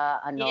bra,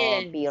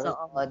 period.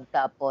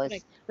 Tapos,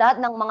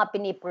 lahat ng mga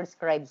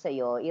piniprescribe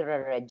sa'yo,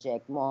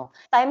 i-reject mo.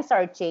 Times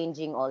are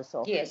changing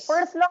also. Yes. For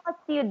as long as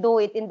you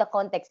do it in the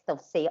context of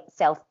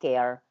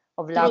self-care,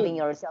 of loving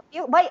yourself,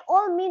 by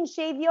all means,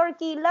 shave your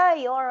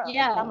kilay. Or,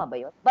 tama ba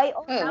yun? By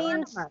all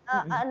means,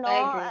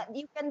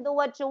 you can do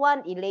what you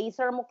want.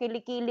 I-laser mo,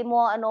 kilikili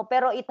mo,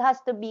 pero it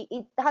has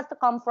to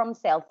come from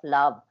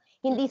self-love.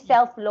 Hindi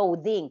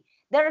self-loathing.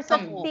 There's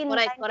a thin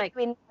line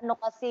between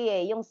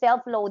yung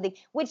self-loathing,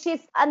 which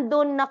is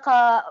andun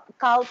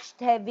naka-couched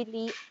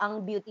heavily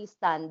ang beauty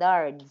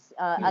standards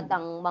at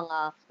ang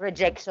mga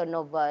rejection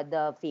of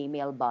the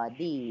female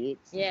body.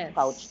 It's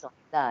couched on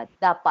that.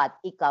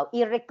 Dapat ikaw,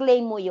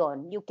 i-reclaim mo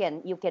yon. You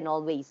can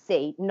always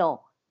say,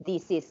 no,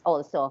 this is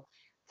also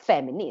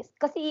feminist.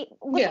 Kasi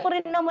gusto ko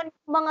rin naman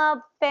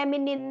mga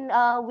feminine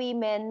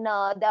women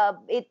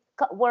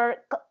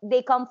where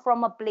they come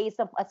from a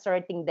place of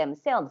asserting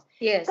themselves.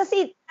 Yes.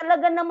 Kasi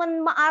talaga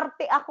naman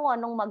maarte ako,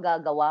 anong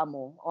magagawa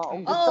mo?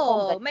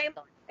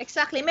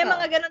 Exactly. May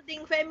mga ganun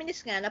ding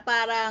feminist nga na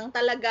parang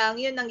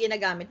talagang yun ang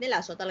ginagamit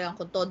nila. So talagang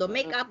kung todo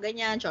makeup,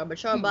 ganyan,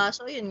 chorba-chorba.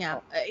 So yun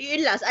nga.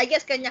 Yun last. I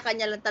guess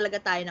kanya-kanya lang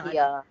talaga tayo ng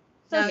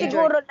So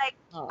siguro like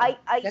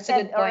I That's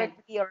said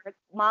earlier,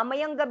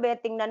 mamayang gabi,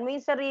 tingnan mo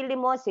yung sarili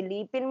mo,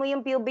 silipin mo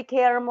yung pubic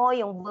hair mo,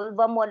 yung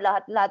vulva mo,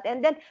 lahat-lahat.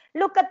 And then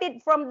look at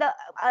it from the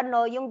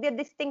the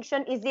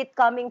distinction, is it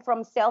coming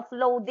from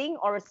self-loathing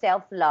or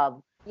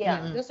self-love?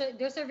 Yeah. Mm-mm.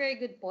 Those are very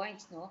good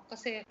points, no?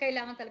 Kasi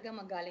kailangan talaga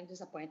magaling doon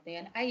sa point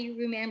na yan. I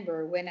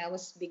remember when I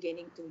was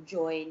beginning to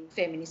join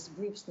feminist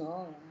groups,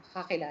 no?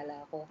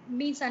 Kakilala ako.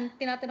 Minsan,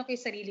 tinatanong ko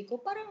yung sarili ko,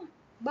 parang,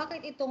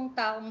 bakit itong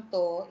taong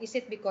to, is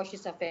it because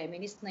she's a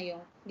feminist na yung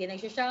hindi na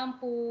siya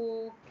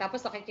shampoo, tapos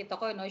nakikita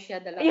ko, no,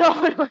 siya dala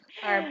Yun.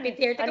 armpit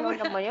hair. Teka Ano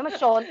muna. naman yan?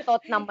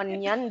 Masyontot naman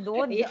yan,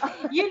 dude.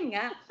 Yun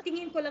nga,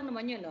 tingin ko lang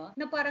naman yun, no?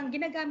 Na parang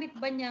ginagamit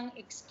ba niyang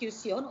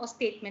excuse yun o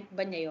statement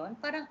ba niya yun?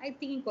 Parang I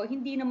tingin ko,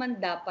 hindi naman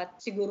dapat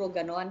siguro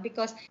ganon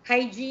because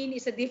hygiene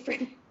is a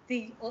different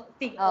thing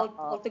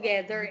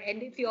altogether. And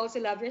if you also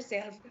love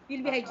yourself,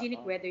 you'll be hygienic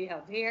whether you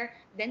have hair,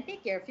 then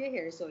take care of your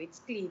hair so it's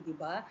clean, di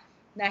ba?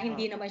 Na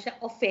hindi naman siya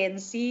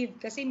offensive.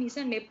 Kasi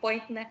minsan may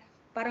point na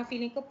parang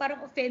feeling ko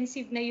parang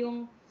offensive na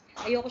yung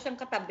ayoko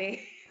siyang katabi.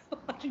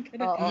 Hindi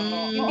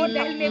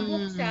dahil may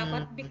book siya,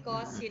 but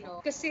because,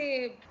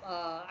 kasi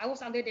I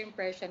was under the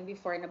impression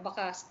before na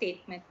baka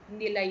statement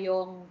nila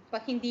yung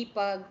hindi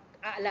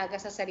pag-aalaga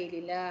sa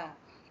sarili nila.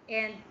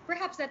 And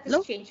perhaps that has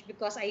changed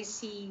because I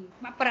see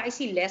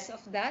less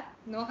of that,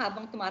 no,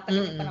 habang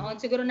tumatagal yung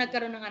panahon. Siguro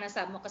nagkaroon na nga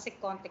nasabi mo kasi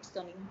context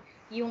doon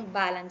yung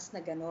balance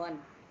na gano'n.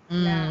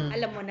 Na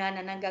alam mo na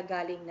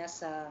nanggagaling na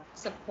sa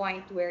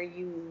point where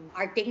you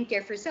are taking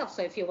care of yourself.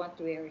 So if you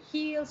want to wear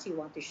heels, you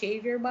want to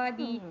shave your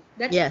body,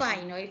 that's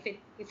fine,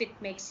 if it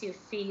makes you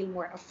feel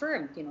more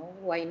affirmed,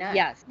 why not?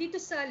 Yes. Dito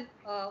sa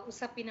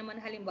usapin naman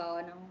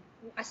halimbawa ng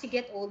as you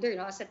get older,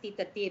 no, as a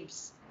Tita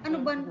Tibbs,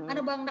 ano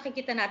bang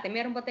nakikita natin?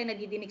 Meron ba tayong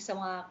nadidinig sa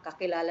mga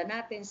kakilala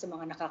natin, sa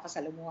mga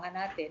nakakasalamuhan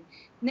natin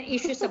na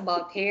issues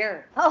about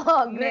hair?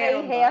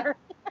 Gray hair.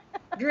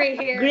 Gray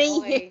hair. Gray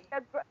okay.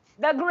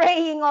 The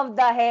graying of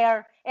the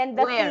hair and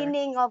the Where?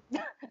 thinning of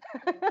the...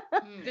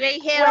 Gray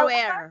hair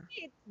where?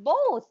 It's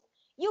both.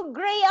 You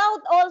gray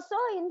out also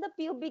in the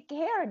pubic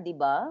hair, di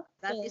ba?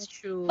 That is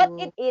true.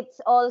 But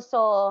it's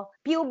also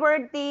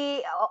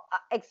puberty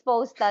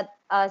exposed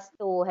us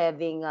to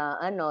having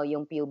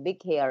yung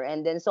pubic hair,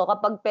 and then so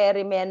kapag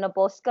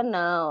perimenopause ka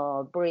na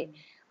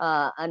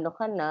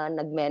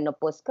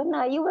nagmenopause ka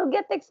na, you will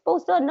get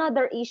exposed to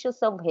another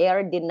issues of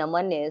hair din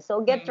naman eh.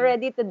 So get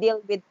ready to deal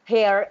with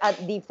hair at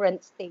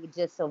different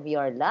stages of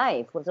your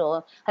life.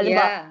 So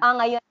halimbawa,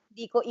 ngayon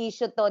hindi ko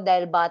issue to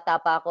dahil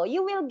bata pa ako, you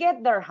will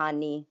get there,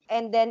 honey.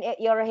 And then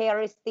your hair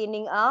is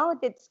thinning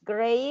out, it's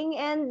graying,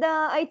 and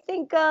I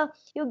think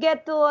you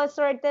get to a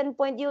certain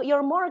point, you're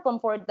more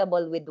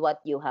comfortable with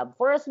what you have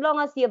for as long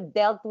as you've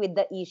dealt with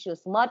the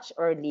issues much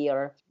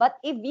earlier.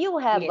 But if you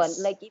haven't,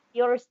 like if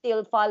you're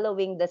still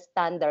following the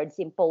standards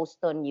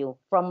imposed on you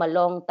from a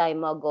long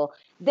time ago,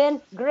 then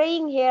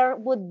graying hair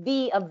would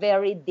be a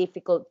very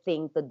difficult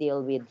thing to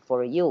deal with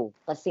for you.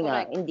 Kasi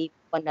nga, hindi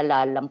pa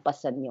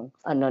nalalampasan yung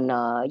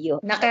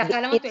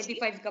Nakakala mo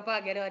 25 ka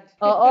pa, gano'n.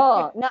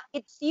 Oo, na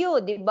it's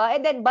you, di ba?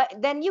 And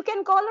then you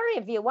can color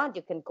it if you want.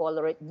 You can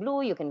color it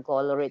blue, you can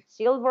color it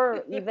silver,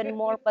 even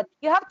more. But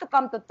you have to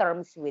come to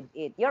terms with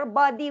it. Your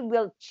body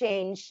will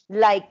change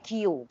like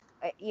you.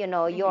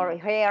 Your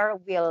hair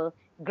will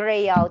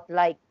gray out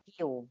like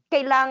you.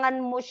 Kailangan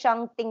mo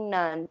siyang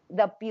tingnan,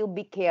 the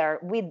pubic hair,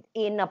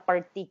 within a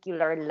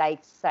particular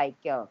life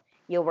cycle.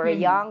 You were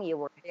young, you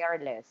were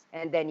hairless,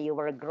 and then you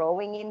were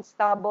growing in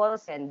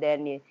stubbles, and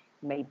then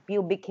may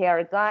pubic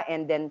hair ka,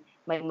 and then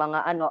may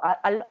mga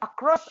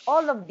across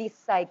all of these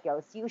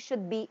cycles, you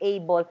should be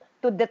able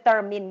to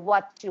determine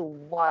what you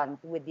want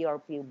with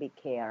your pubic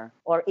hair.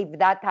 Or if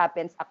that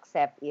happens,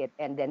 accept it,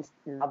 and then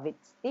love it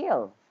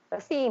still.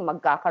 Kasi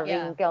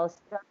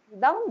magkaka-wrinkles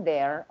down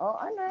there,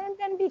 and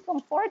then be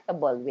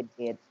comfortable with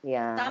it.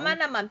 Yeah. Tama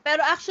naman.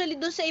 Pero actually,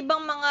 dun sa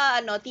ibang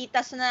mga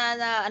titas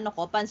na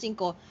pansin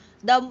ko,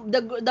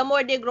 the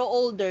more they grow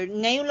older,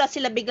 ngayon lang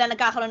sila bigla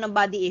nagkakaroon ng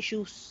body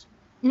issues.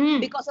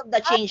 Because of the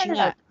change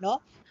nga,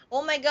 no? Oh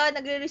my God,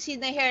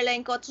 nagre-recede na yung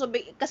hairline ko. So,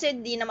 kasi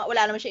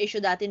wala naman siya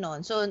issue dati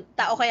noon. So,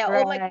 tao kaya,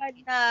 oh my God,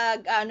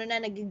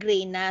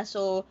 nag-gray na.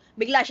 So,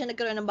 bigla siya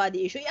nagkaroon ng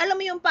body issue.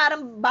 Alam mo yung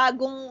parang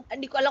bagong,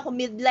 hindi ko alam kung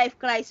midlife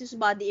crisis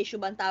body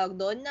issue ba ang tawag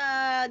doon, na,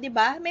 di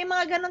ba? May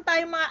mga ganon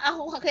tayong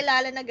ako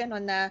kakilala na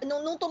ganon na,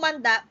 nung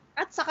tumanda,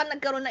 at saka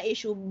nagkaroon ng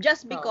issue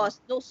just because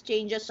those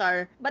changes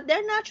but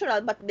they're natural,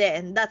 but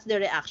then, that's the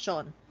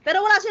reaction. Pero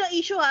wala silang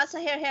issue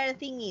sa hair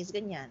thingies,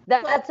 ganyan.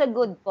 That's a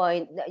good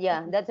point.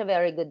 Yeah, that's a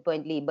very good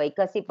point, Libay.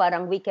 Kasi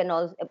parang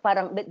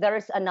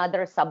there's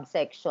another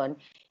subsection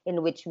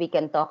in which we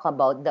can talk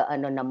about the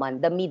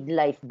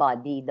midlife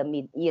body,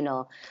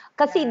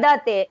 Kasi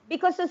dati,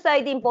 because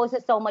society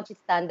imposes so much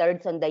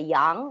standards on the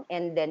young,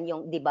 and then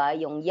yung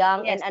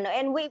young, and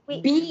we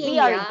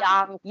are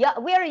young. Yeah,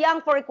 we're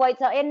young for quite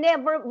some, and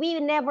we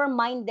never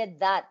minded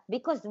that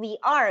because we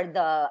are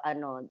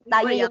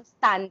tayo yung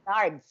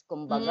standards,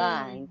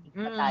 kumbaga. Hindi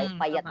pa tayo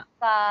payat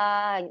ka,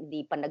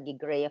 hindi pa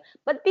nagigray.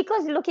 But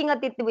because looking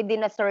at it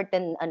within a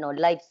certain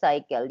life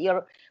cycle,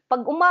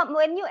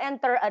 when you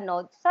enter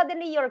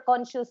suddenly you're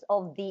conscious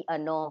of the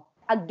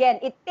again,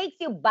 it takes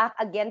you back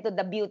again to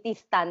the beauty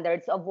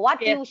standards of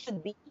what you should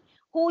be,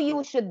 who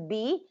you should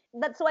be.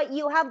 That's why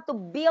you have to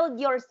build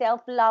your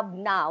self-love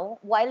now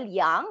while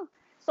young,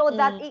 so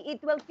that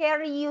it will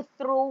carry you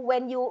through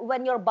when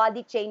your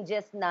body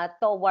changes na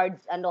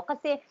towards ano,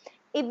 kasi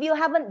if you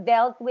haven't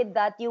dealt with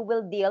that, you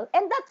will deal,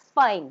 and that's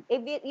fine.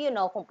 If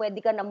kung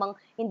pwede ka namang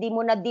hindi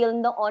mo na deal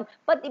noon,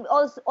 but it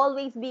also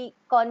always be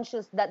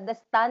conscious that the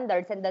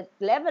standards and the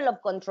level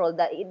of control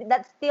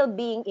that's still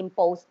being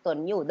imposed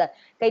on you, that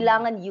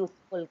kailangan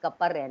youthful ka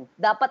pa rin,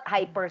 dapat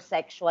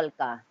hypersexual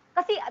ka.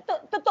 Kasi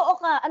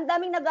totoo ka, ang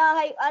daming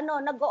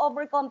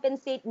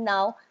nag-overcompensate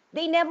now.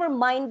 They never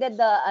minded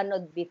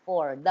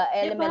before, the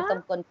element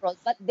of control,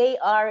 but they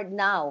are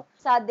now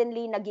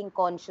suddenly naging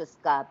conscious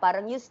ka.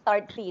 Parang you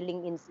start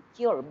feeling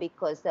insecure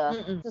because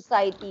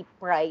society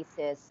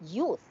prizes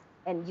youth.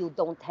 And you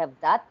don't have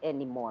that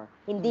anymore.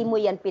 Hindi mo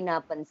yan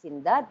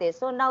pinapansin dati.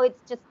 So now it's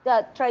just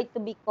try to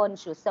be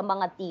conscious sa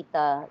mga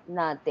tita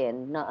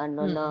natin na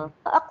na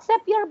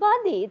accept your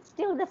body. It's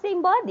still the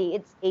same body.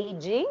 It's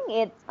aging.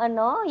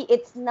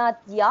 It's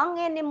not young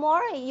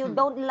anymore. You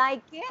don't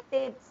like it.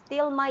 It's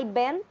still my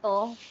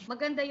bento.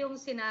 Maganda yung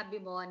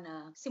sinabi mo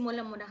na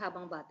simulan mo na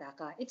habang bata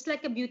ka. It's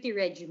like a beauty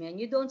regimen.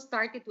 You don't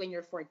start it when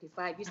you're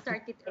 45. You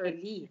start it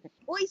early.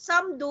 Uy,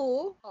 some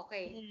do.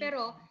 Okay.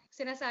 Pero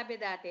sinasabi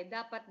dati,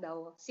 dapat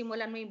daw,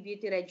 simulan mo yung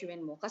beauty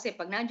regimen mo. Kasi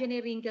pag nandiyan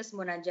yung wrinkles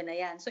mo, nandiyan na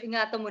yan. So,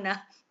 ingatan mo na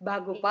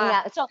bago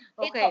pa. So,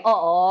 okay.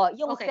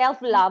 Yung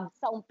self-love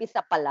sa umpisa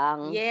pa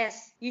lang.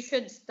 Yes. You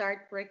should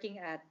start working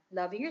at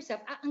loving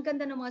yourself. Ang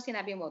ganda ng mga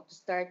sinabi mo, to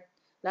start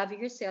loving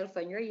yourself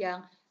when you're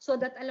young, so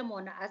that alam mo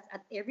na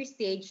at every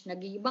stage,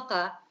 nag-iiba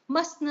ka,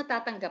 mas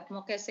natatanggap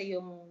mo kaysa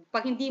yung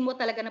pag hindi mo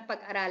talaga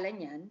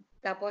napag-aralan yan,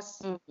 tapos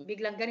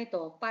biglang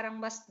ganito,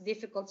 parang mas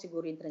difficult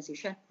siguro yung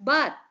transition.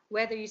 But,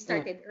 whether you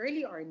started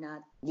early or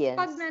not,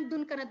 pag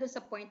nandun ka na dun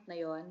sa point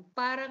na yon,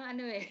 parang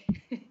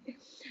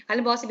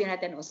halimbawa sabihin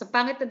natin, sa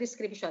pangit na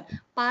description,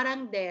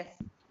 parang death.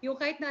 Yung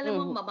kahit na alam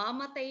mong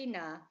mamamatay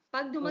na,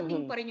 pag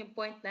dumating pa rin yung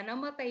point na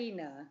namatay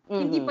na,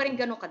 hindi pa rin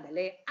ganun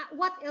kadali.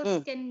 What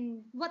else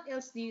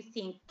do you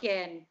think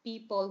can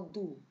people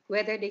do,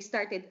 whether they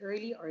started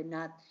early or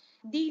not,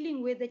 dealing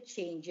with the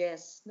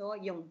changes, no?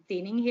 Yung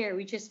thinning hair,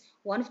 which is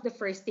one of the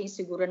first things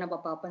siguro na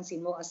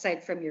mapapansin mo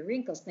aside from your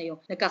wrinkles, na yung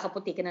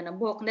nagkakaputi ka na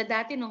ng buhok, na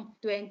dati nung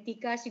 20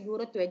 ka,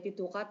 siguro 22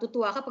 ka,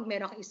 tutuwa ka pag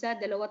meron ka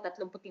 1, 2,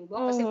 3 puting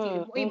buhok kasi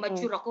feeling mo,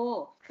 mature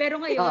ako. Pero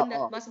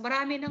ngayon, mas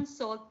marami ng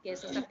salt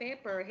kesa sa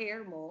pepper,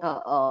 hair mo,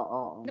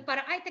 na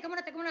parang, teka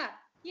muna,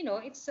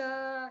 it's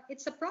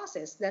a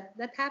process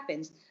that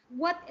happens.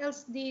 What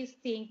else do you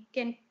think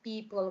can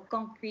people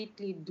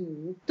concretely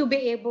do to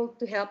be able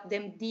to help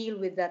them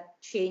deal with that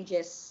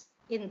changes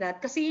in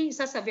that? Kasi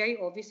isa sa very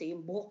obvious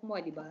yung buhok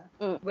mo, di ba?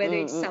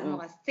 Whether it's some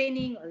mga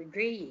thinning or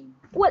graying.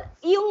 Well,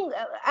 yung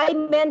I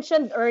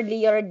mentioned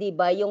earlier, di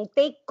ba, yung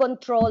take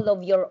control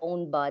of your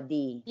own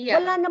body. Yeah.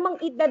 Wala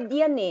namang edad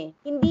yan eh.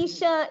 Hindi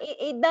siya,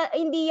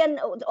 hindi yan,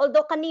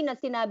 although kanina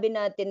sinabi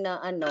natin na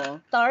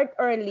start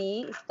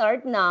early,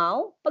 start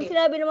now. Pag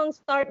sinabi namang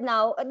start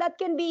now, that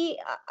can be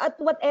at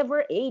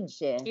whatever age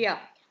eh.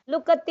 Yeah.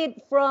 Look at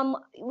it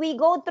we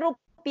go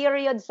through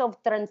periods of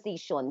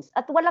transitions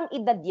at walang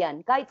edad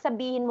yan. Kahit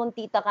sabihin mong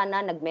tita ka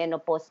na,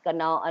 nag-menopause ka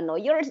na,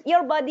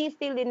 your body is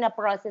still in a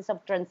process of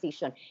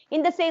transition.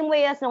 In the same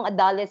way as nung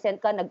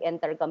adolescent ka,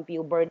 nag-enter kang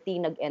puberty,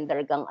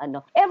 nag-enter kang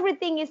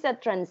everything is a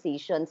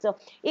transition. So,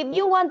 if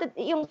you want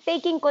yung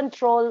taking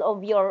control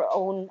of your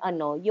own,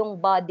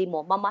 yung body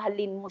mo,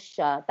 mamahalin mo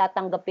siya,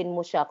 tatanggapin mo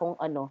siya kung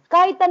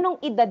kahit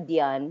anong edad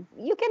yan,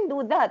 you can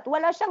do that.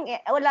 Wala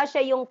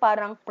siya yung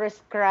parang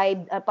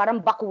prescribed, parang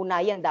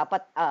bakuna yan,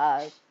 dapat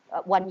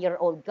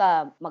 1-year-old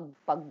ka,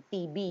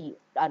 magpag-TB,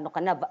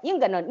 ka na ba?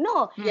 Yung gano'n.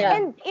 No. Yeah.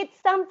 And it's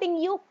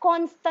something you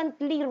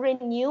constantly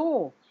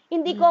renew.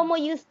 Hindi ko mo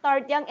you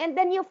start young and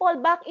then you fall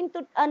back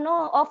into,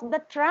 off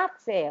the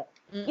tracks eh.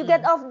 You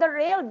get off the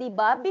rail, di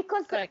ba?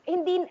 Because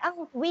hindi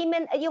ang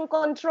women, yung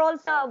control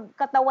sa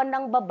katawan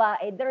ng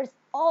babae, there's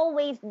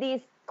always this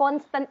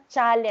constant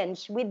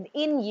challenge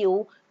within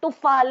you to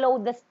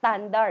follow the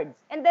standards.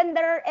 And then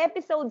there are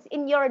episodes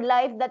in your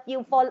life that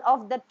you fall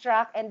off the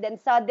track and then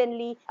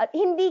suddenly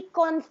hindi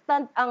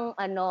constant ang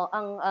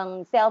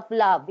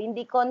self-love,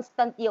 hindi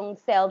constant yung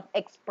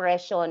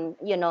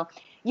self-expression,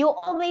 You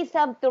always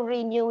have to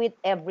renew it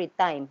every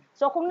time.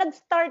 So kung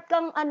nag-start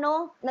kang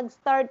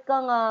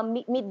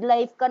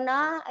midlife ka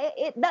na,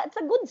 that's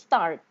a good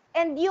start.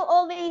 And you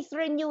always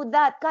renew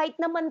that kahit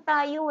naman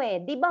tayo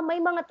eh. 'Di ba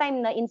may mga time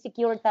na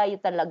insecure tayo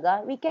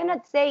talaga? We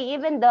cannot say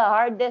even the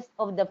hardest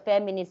of the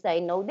feminists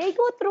I know, they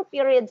go through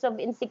periods of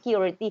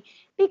insecurity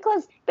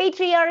because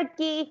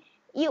patriarchy,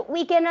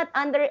 we cannot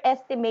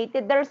underestimate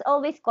it. There's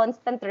always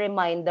constant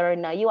reminder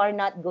na you are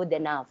not good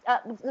enough.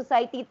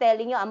 Society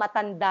telling you,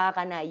 matanda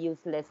ka na,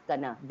 useless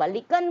ka na.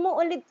 Balikan mo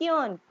ulit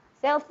 'yon.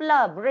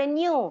 Self-love,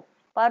 renew.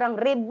 Parang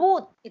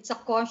reboot. It's a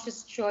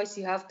conscious choice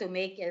you have to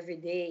make every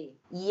day.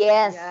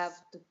 Yes. You have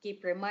to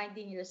keep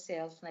reminding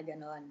yourself na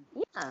ganon.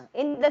 Yeah.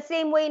 In the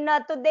same way na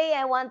today,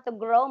 I want to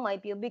grow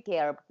my pubic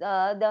hair.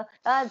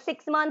 6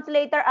 months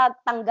later,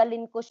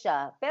 tanggalin ko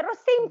siya. Pero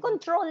same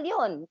control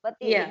yun.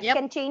 But Yeah. it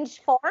can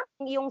change form.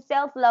 Yung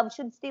self-love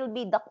should still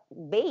be the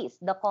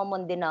base, the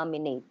common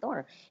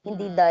denominator.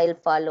 Hindi dahil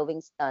following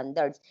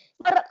standards.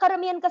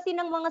 Karamihan kasi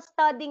ng mga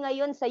study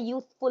ngayon sa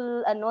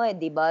youthful,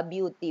 di ba,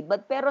 beauty.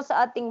 Pero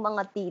sa ating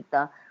mga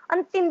tita,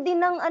 ang tindi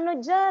ng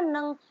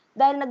dyan,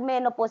 dahil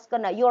nag-menopause ka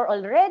na, you're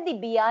already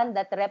beyond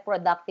that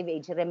reproductive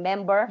age.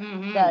 Remember,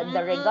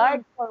 the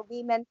regard for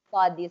women's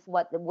bodies,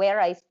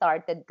 where I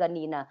started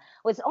kanina,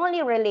 was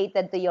only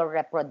related to your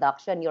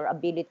reproduction, your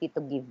ability to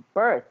give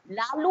birth.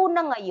 Lalo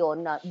na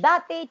ngayon, na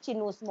dati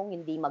chinus mong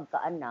hindi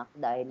magkaanak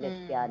dahil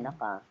lesbiana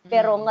ka.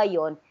 Pero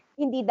ngayon,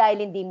 hindi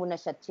dahil hindi mo na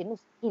siya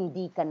chinus,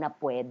 hindi ka na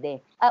pwede.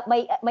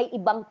 May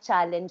ibang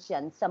challenge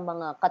yan sa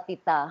mga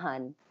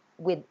katitahan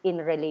in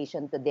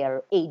relation to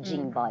their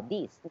aging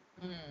bodies.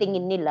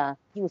 Tingin nila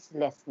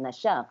useless na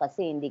siya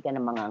kasi hindi ka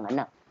na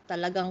manganganak.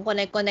 Talagang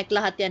connect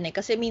lahat yan eh.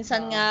 Kasi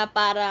minsan nga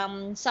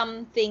parang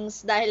some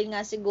things dahil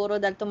nga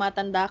siguro dahil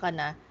tumatanda ka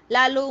na,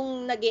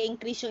 lalong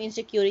nag-i-increase yung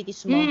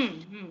insecurities mo.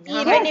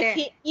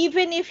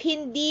 Even if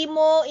hindi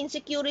mo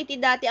insecurity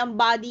dati ang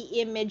body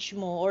image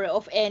mo or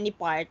of any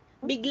part,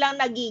 biglang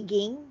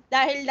nagiging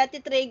dahil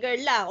nati-trigger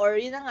lang or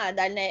yun na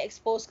nga dahil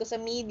na-expose ka sa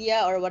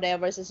media or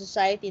whatever sa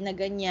society na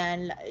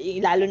ganyan,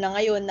 lalo na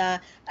ngayon na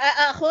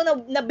ako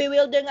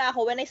na-bewilder nga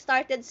ako when I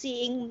started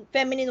seeing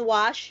feminine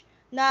wash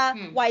na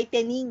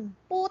whitening.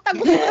 Puta,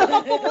 gusto ko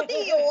ba pumuti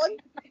yun?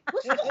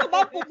 Gusto ko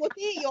ba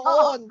pumuti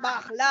yun?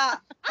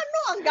 Bakla. Ano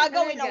ang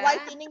gagawin na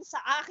whitening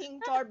sa aking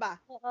chorba?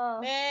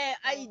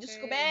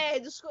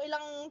 Diyos ko,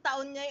 ilang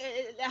taon niya,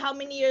 how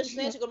many years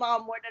na yun? Siguro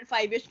mga more than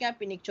 5 years nga,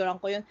 pinicturean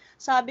ko yun.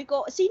 Sabi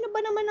ko, sino ba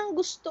naman ang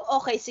gusto?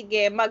 Okay,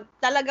 sige,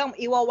 talagang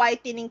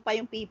iwa-whitening pa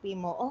yung pipi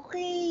mo.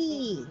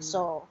 Okay.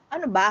 So,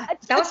 ano ba?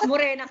 Tapos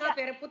morena ka,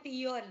 pero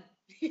puti yun.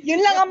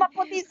 Yun lang ang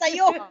maputi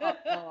sa'yo.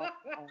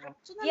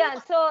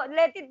 So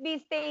let it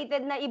be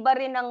stated na iba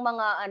rin ang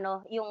mga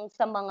yung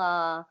sa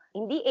mga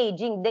hindi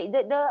aging,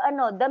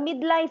 the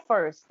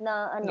midlifers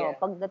na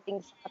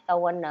pagdating sa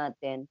katawan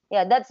natin.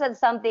 Yeah, that's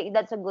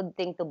a good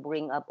thing to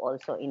bring up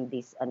also in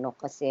this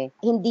kasi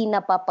hindi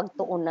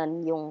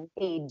napapagtuunan yung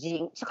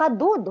aging. Saka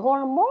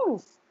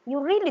hormones. You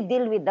really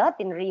deal with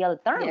that in real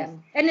terms. Yeah.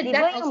 And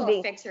that also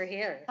affects your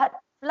hair.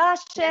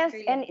 Flashes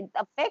and it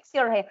affects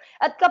your hair.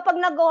 At kapag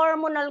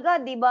nag-hormonal ka,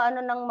 di ba,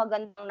 nang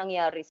magandang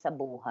nangyari sa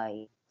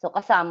buhay? So,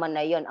 kasama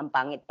na yon ang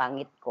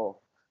pangit-pangit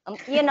ko.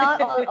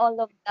 All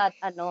of that,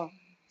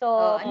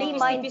 So,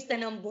 nipis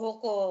na ng buhok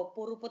ko,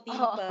 puro puti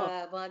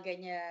pa, mga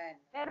ganyan.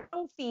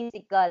 Merong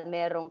physical,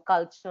 merong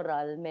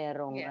cultural,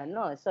 merong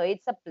So,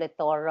 it's a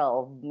plethora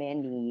of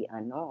many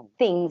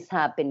things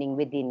happening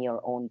within your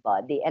own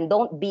body. And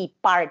don't be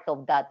part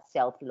of that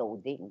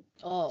self-loathing.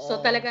 So,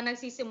 talaga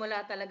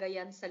nagsisimula talaga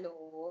yan sa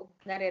loob,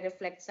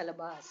 nare-reflect sa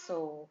labas.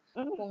 So,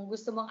 kung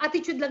gusto mong,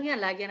 attitude lang yan,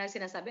 lagi na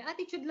sinasabi,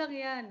 attitude lang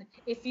yan.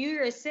 If you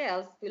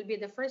yourself will be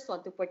the first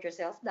one to put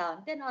yourself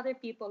down, then other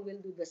people will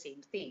do the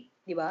same thing.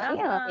 Di ba?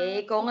 Yeah.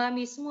 Ikaw nga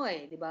mismo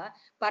di ba?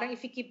 Parang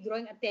if you keep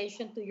drawing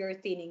attention to your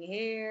thinning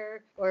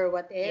hair or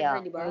whatever,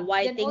 di ba? Or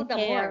whitening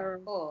hair.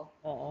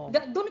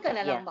 Doon ka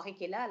na lang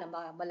makikilala,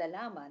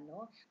 malalaman,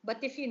 no?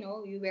 But if you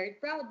wear it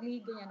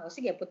proudly, ganyan,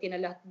 sige, puti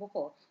na lahat mo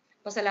ko.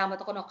 Pasalamat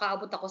ako na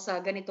kaabot ako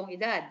sa ganitong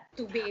edad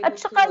to be able At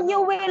saka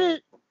you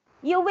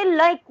will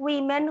like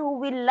women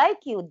who will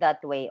like you that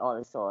way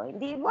also.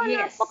 Hindi ba?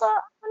 Yes.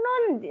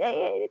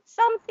 It's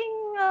something,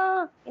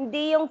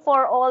 hindi yung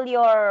for all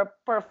your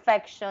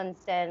perfections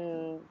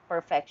and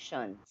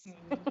perfections.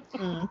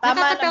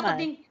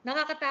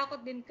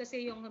 Nakakatakot din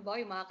kasi yung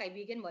mga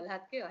kaibigan mo,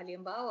 lahat kayo,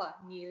 halimbawa,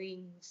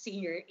 nearing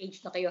senior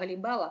age na kayo,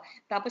 halimbawa,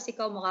 tapos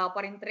ikaw mukha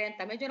pa rin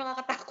 30, medyo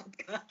nakakatakot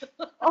ka.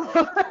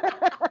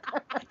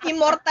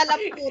 Immortal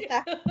ang puta.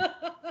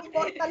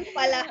 Immortal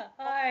pala.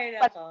 Ay,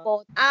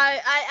 nako.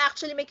 I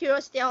actually may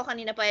curiosity ako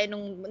kanina pa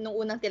nung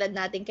unang tilad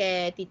natin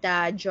kay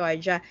Tita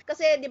Georgia.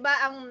 Kasi 'di ba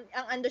ang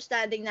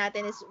understanding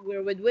natin is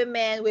we're with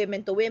women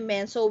to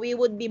women. So we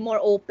would be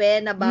more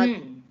open about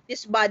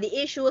these body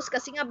issues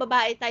kasi nga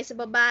babae tayo sa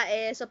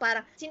babae. So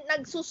parang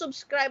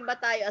nagsusubscribe ba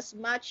tayo as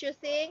much you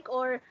think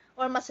or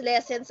mas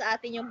lessen sa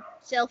atin yung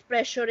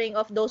self-pressuring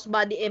of those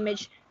body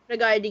image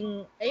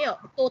regarding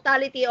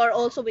totality or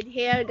also with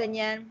hair,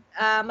 ganyan,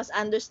 mas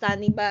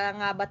understanding ba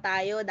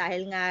tayo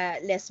dahil nga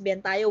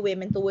lesbian tayo,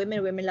 women to women,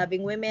 women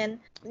loving women.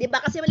 'Di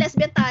ba kasi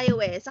lesbian tayo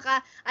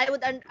Saka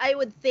I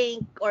would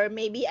think or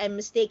maybe I'm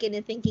mistaken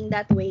in thinking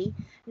that way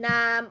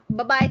na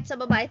babae sa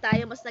babae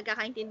tayo, mas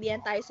nagkakaintindihan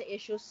tayo sa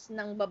issues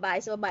ng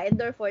babae sa babae and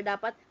therefore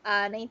dapat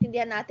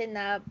naintindihan natin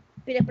na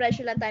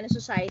pinapressure lang tayo ng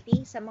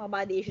society sa mga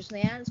body issues na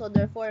yan. So,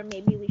 therefore,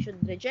 maybe we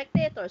should reject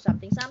it or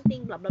something,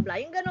 blah, blah,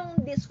 blah. Yung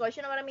ganong discourse,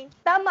 you know what I mean?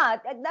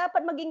 Tama.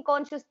 Dapat maging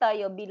conscious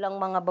tayo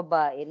bilang mga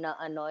babae na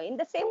in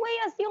the same way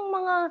as yung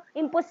mga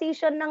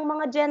imposition ng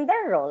mga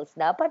gender roles.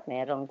 Dapat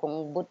meron.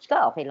 Kung butch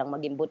ka, okay lang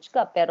maging butch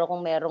ka. Pero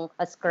kung merong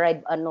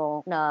ascribe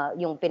na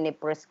yung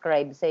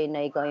piniprescribe sa'yo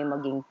na ikaw yung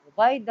maging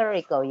provider,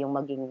 ikaw yung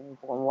maging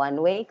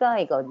one way ka,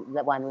 ikaw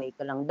one way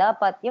ka lang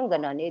dapat, yung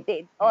ganon.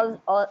 It all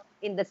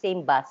in the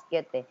same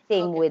basket eh.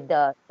 Same Okay. with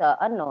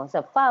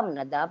sa fam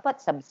na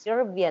dapat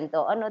subservient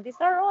o these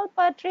are all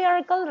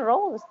patriarchal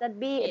roles that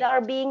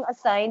are being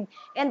assigned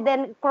and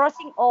then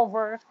crossing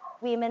over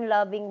women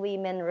loving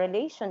women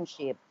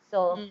relationship.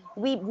 So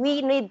we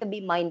need to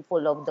be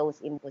mindful of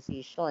those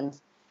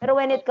impositions. Pero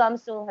when it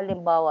comes to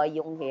halimbawa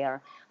yung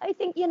hair, I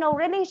think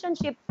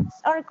relationships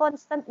are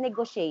constant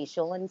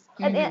negotiations.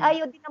 And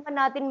ayaw din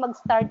naman natin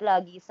mag-start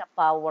lagi sa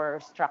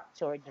power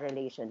structured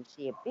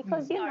relationship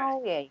because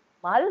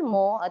mahal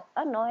mo at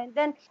and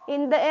then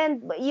in the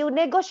end you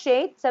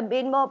negotiate,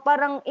 sabihin mo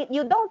parang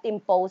you don't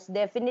impose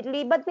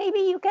definitely, but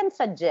maybe you can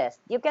suggest,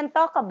 you can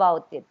talk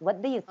about it, what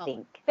do you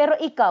think, pero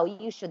ikaw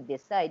you should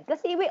decide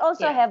kasi we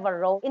also have a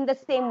role in the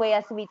same way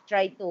as we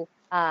try to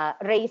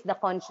raise the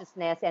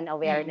consciousness and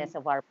awareness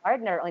of our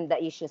partner on the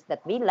issues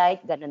that we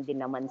like, ganun din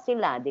naman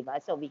sila, di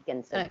ba? So we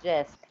can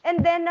suggest.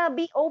 And then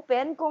be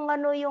open kung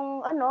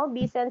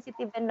be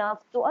sensitive enough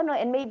to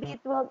and maybe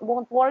it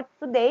won't work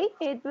today,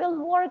 it will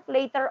work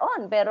later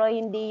on, pero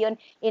hindi yun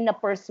in a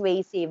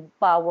persuasive,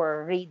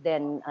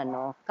 power-ridden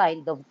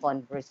kind of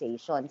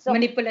conversation. So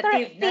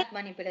manipulative, not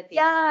manipulative.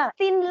 Yeah,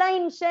 thin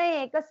line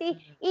siya eh. Kasi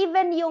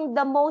even yung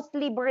the most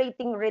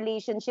liberating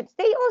relationships,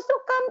 they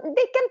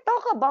can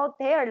talk about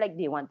hair. Like,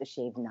 do you want to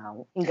shave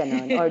now? Yung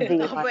ganon. Or do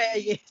you want...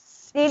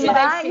 Yes. Can Diba?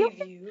 I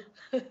save you?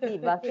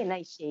 Diba? Can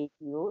I shave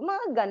you?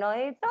 Mga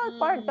ganon. It's all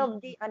part of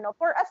the,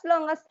 for as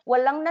long as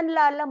walang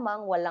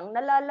nanlalamang, walang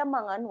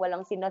nalalamangan,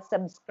 walang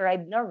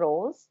sinasubscribe na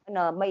roles,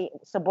 na may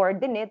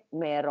subordinate,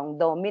 merong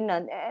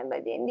dominant,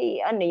 but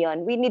hindi,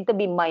 yun, we need to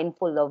be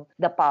mindful of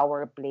the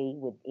power play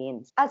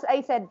within. As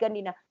I said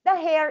kanina, the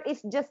hair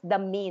is just the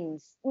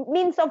means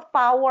of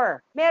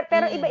power.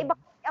 Pero iba-iba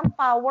ang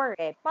power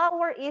eh.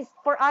 Power is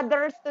for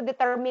others to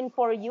determine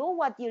for you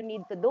what you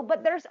need to do,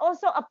 but there's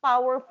also a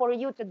power for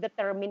you to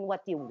determine what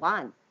you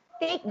want.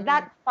 Take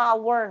that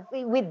power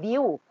with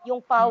you.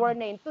 Yung power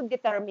na yun to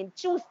determine.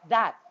 Choose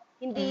that.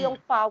 Hindi yung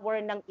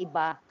power ng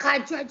iba.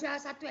 Kadya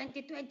sa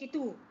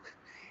 2022.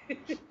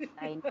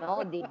 I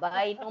know, di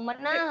ba? Inuman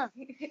na.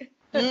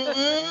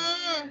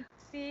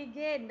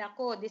 Sige,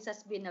 nako, this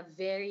has been a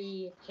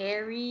very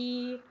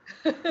hairy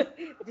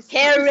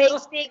Hair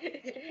racing.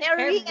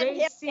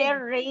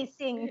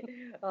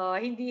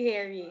 Hindi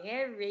hairy,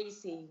 hair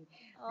racing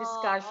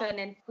discussion,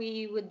 and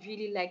we would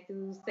really like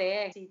to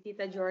thank si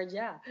Tita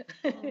Georgia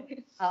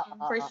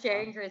for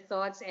sharing her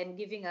thoughts and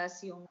giving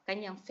us yung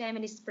kanyang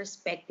feminist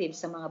perspective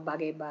sa mga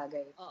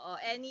bagay-bagay.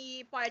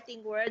 Any parting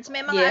words?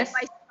 May mga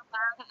advice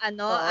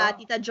pa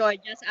Tita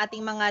Georgia sa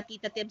ating mga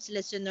Tita Tips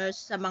listeners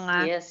sa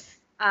mga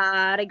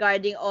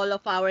regarding all of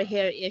our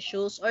hair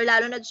issues or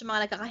lalo na sa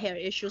mga nagkaka-hair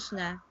issues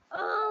na?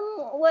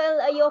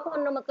 Well,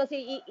 ayoko naman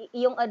kasi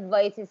yung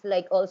advice is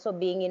like also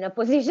being in a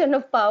position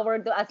of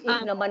power to as if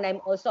naman I'm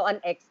also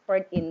an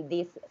expert in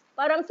this.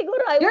 Parang siguro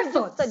I would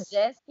just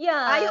suggest,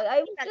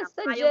 I would just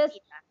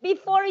suggest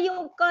before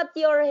you cut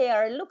your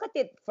hair, look at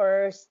it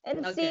first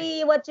and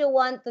see what you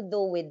want to do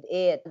with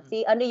it.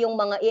 See ano yung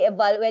mga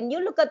i-evaluate. When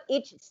you look at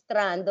each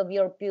strand of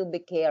your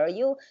pubic hair,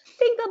 you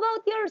think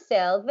about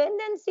yourself and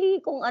then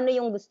see kung ano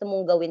yung gusto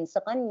mong gawin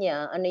sa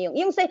kanya. Ano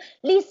yung say,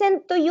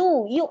 listen to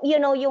you. You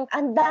know, yung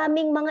ang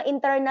daming mga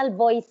internal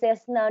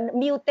voices na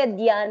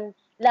muted yan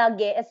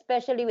lagi,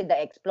 especially with the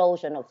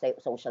explosion of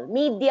social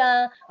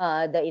media,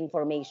 the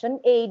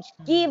information age.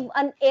 Give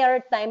an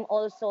airtime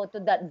also to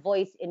that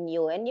voice in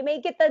you. And you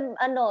make it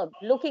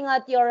looking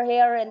at your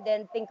hair and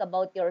then think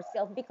about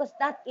yourself because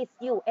that is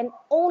you. And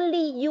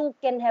only you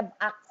can have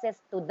access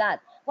to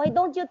that. Why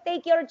don't you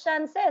take your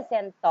chances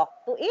and talk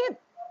to it?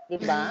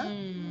 Diba?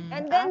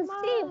 And then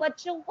see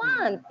what you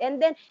want.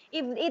 And then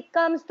if it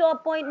comes to a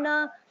point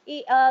na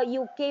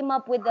you came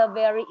up with a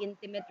very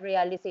intimate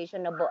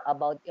realization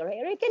about your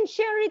hair, you can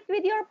share it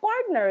with your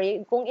partner.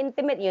 Kung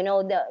intimate,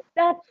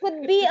 that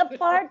could be a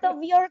part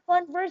of your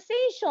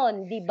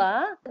conversation, di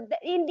ba?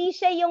 Hindi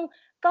siya yung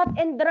cut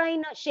and dry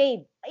na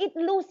shave. It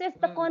loses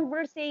the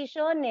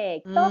conversation eh.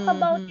 Talk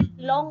about it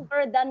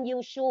longer than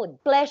you should.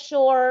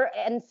 Pleasure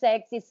and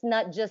sex is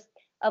not just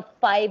a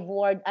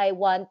 5-word, I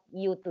want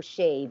you to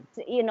shave.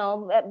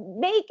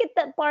 Make it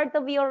a part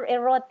of your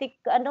erotic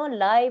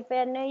life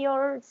and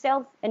your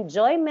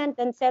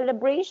self-enjoyment and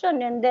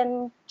celebration. And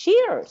then,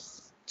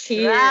 cheers!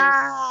 Cheers!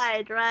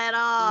 Right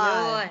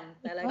on! Yun,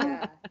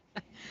 talaga.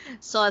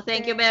 So,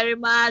 thank you very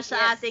much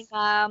sa ating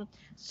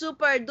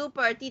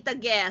super-duper tita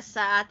guest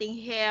sa ating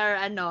hair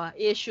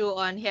issue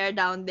on hair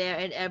down there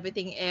and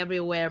everything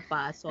everywhere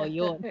pa. So,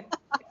 yun.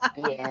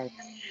 Yes.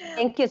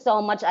 Thank you so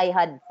much. I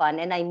had fun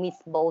and I miss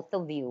both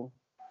of you.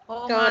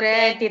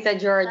 Correct, Tita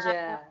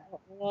Georgia.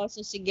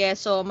 So, sige.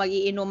 So,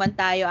 mag-iinuman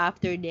tayo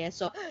after this.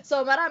 So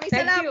maraming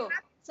salamat.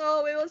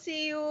 So, we will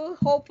see you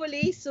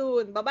hopefully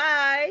soon.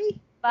 Bye-bye!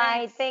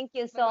 Bye. Thank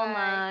you so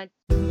Bye-bye. much.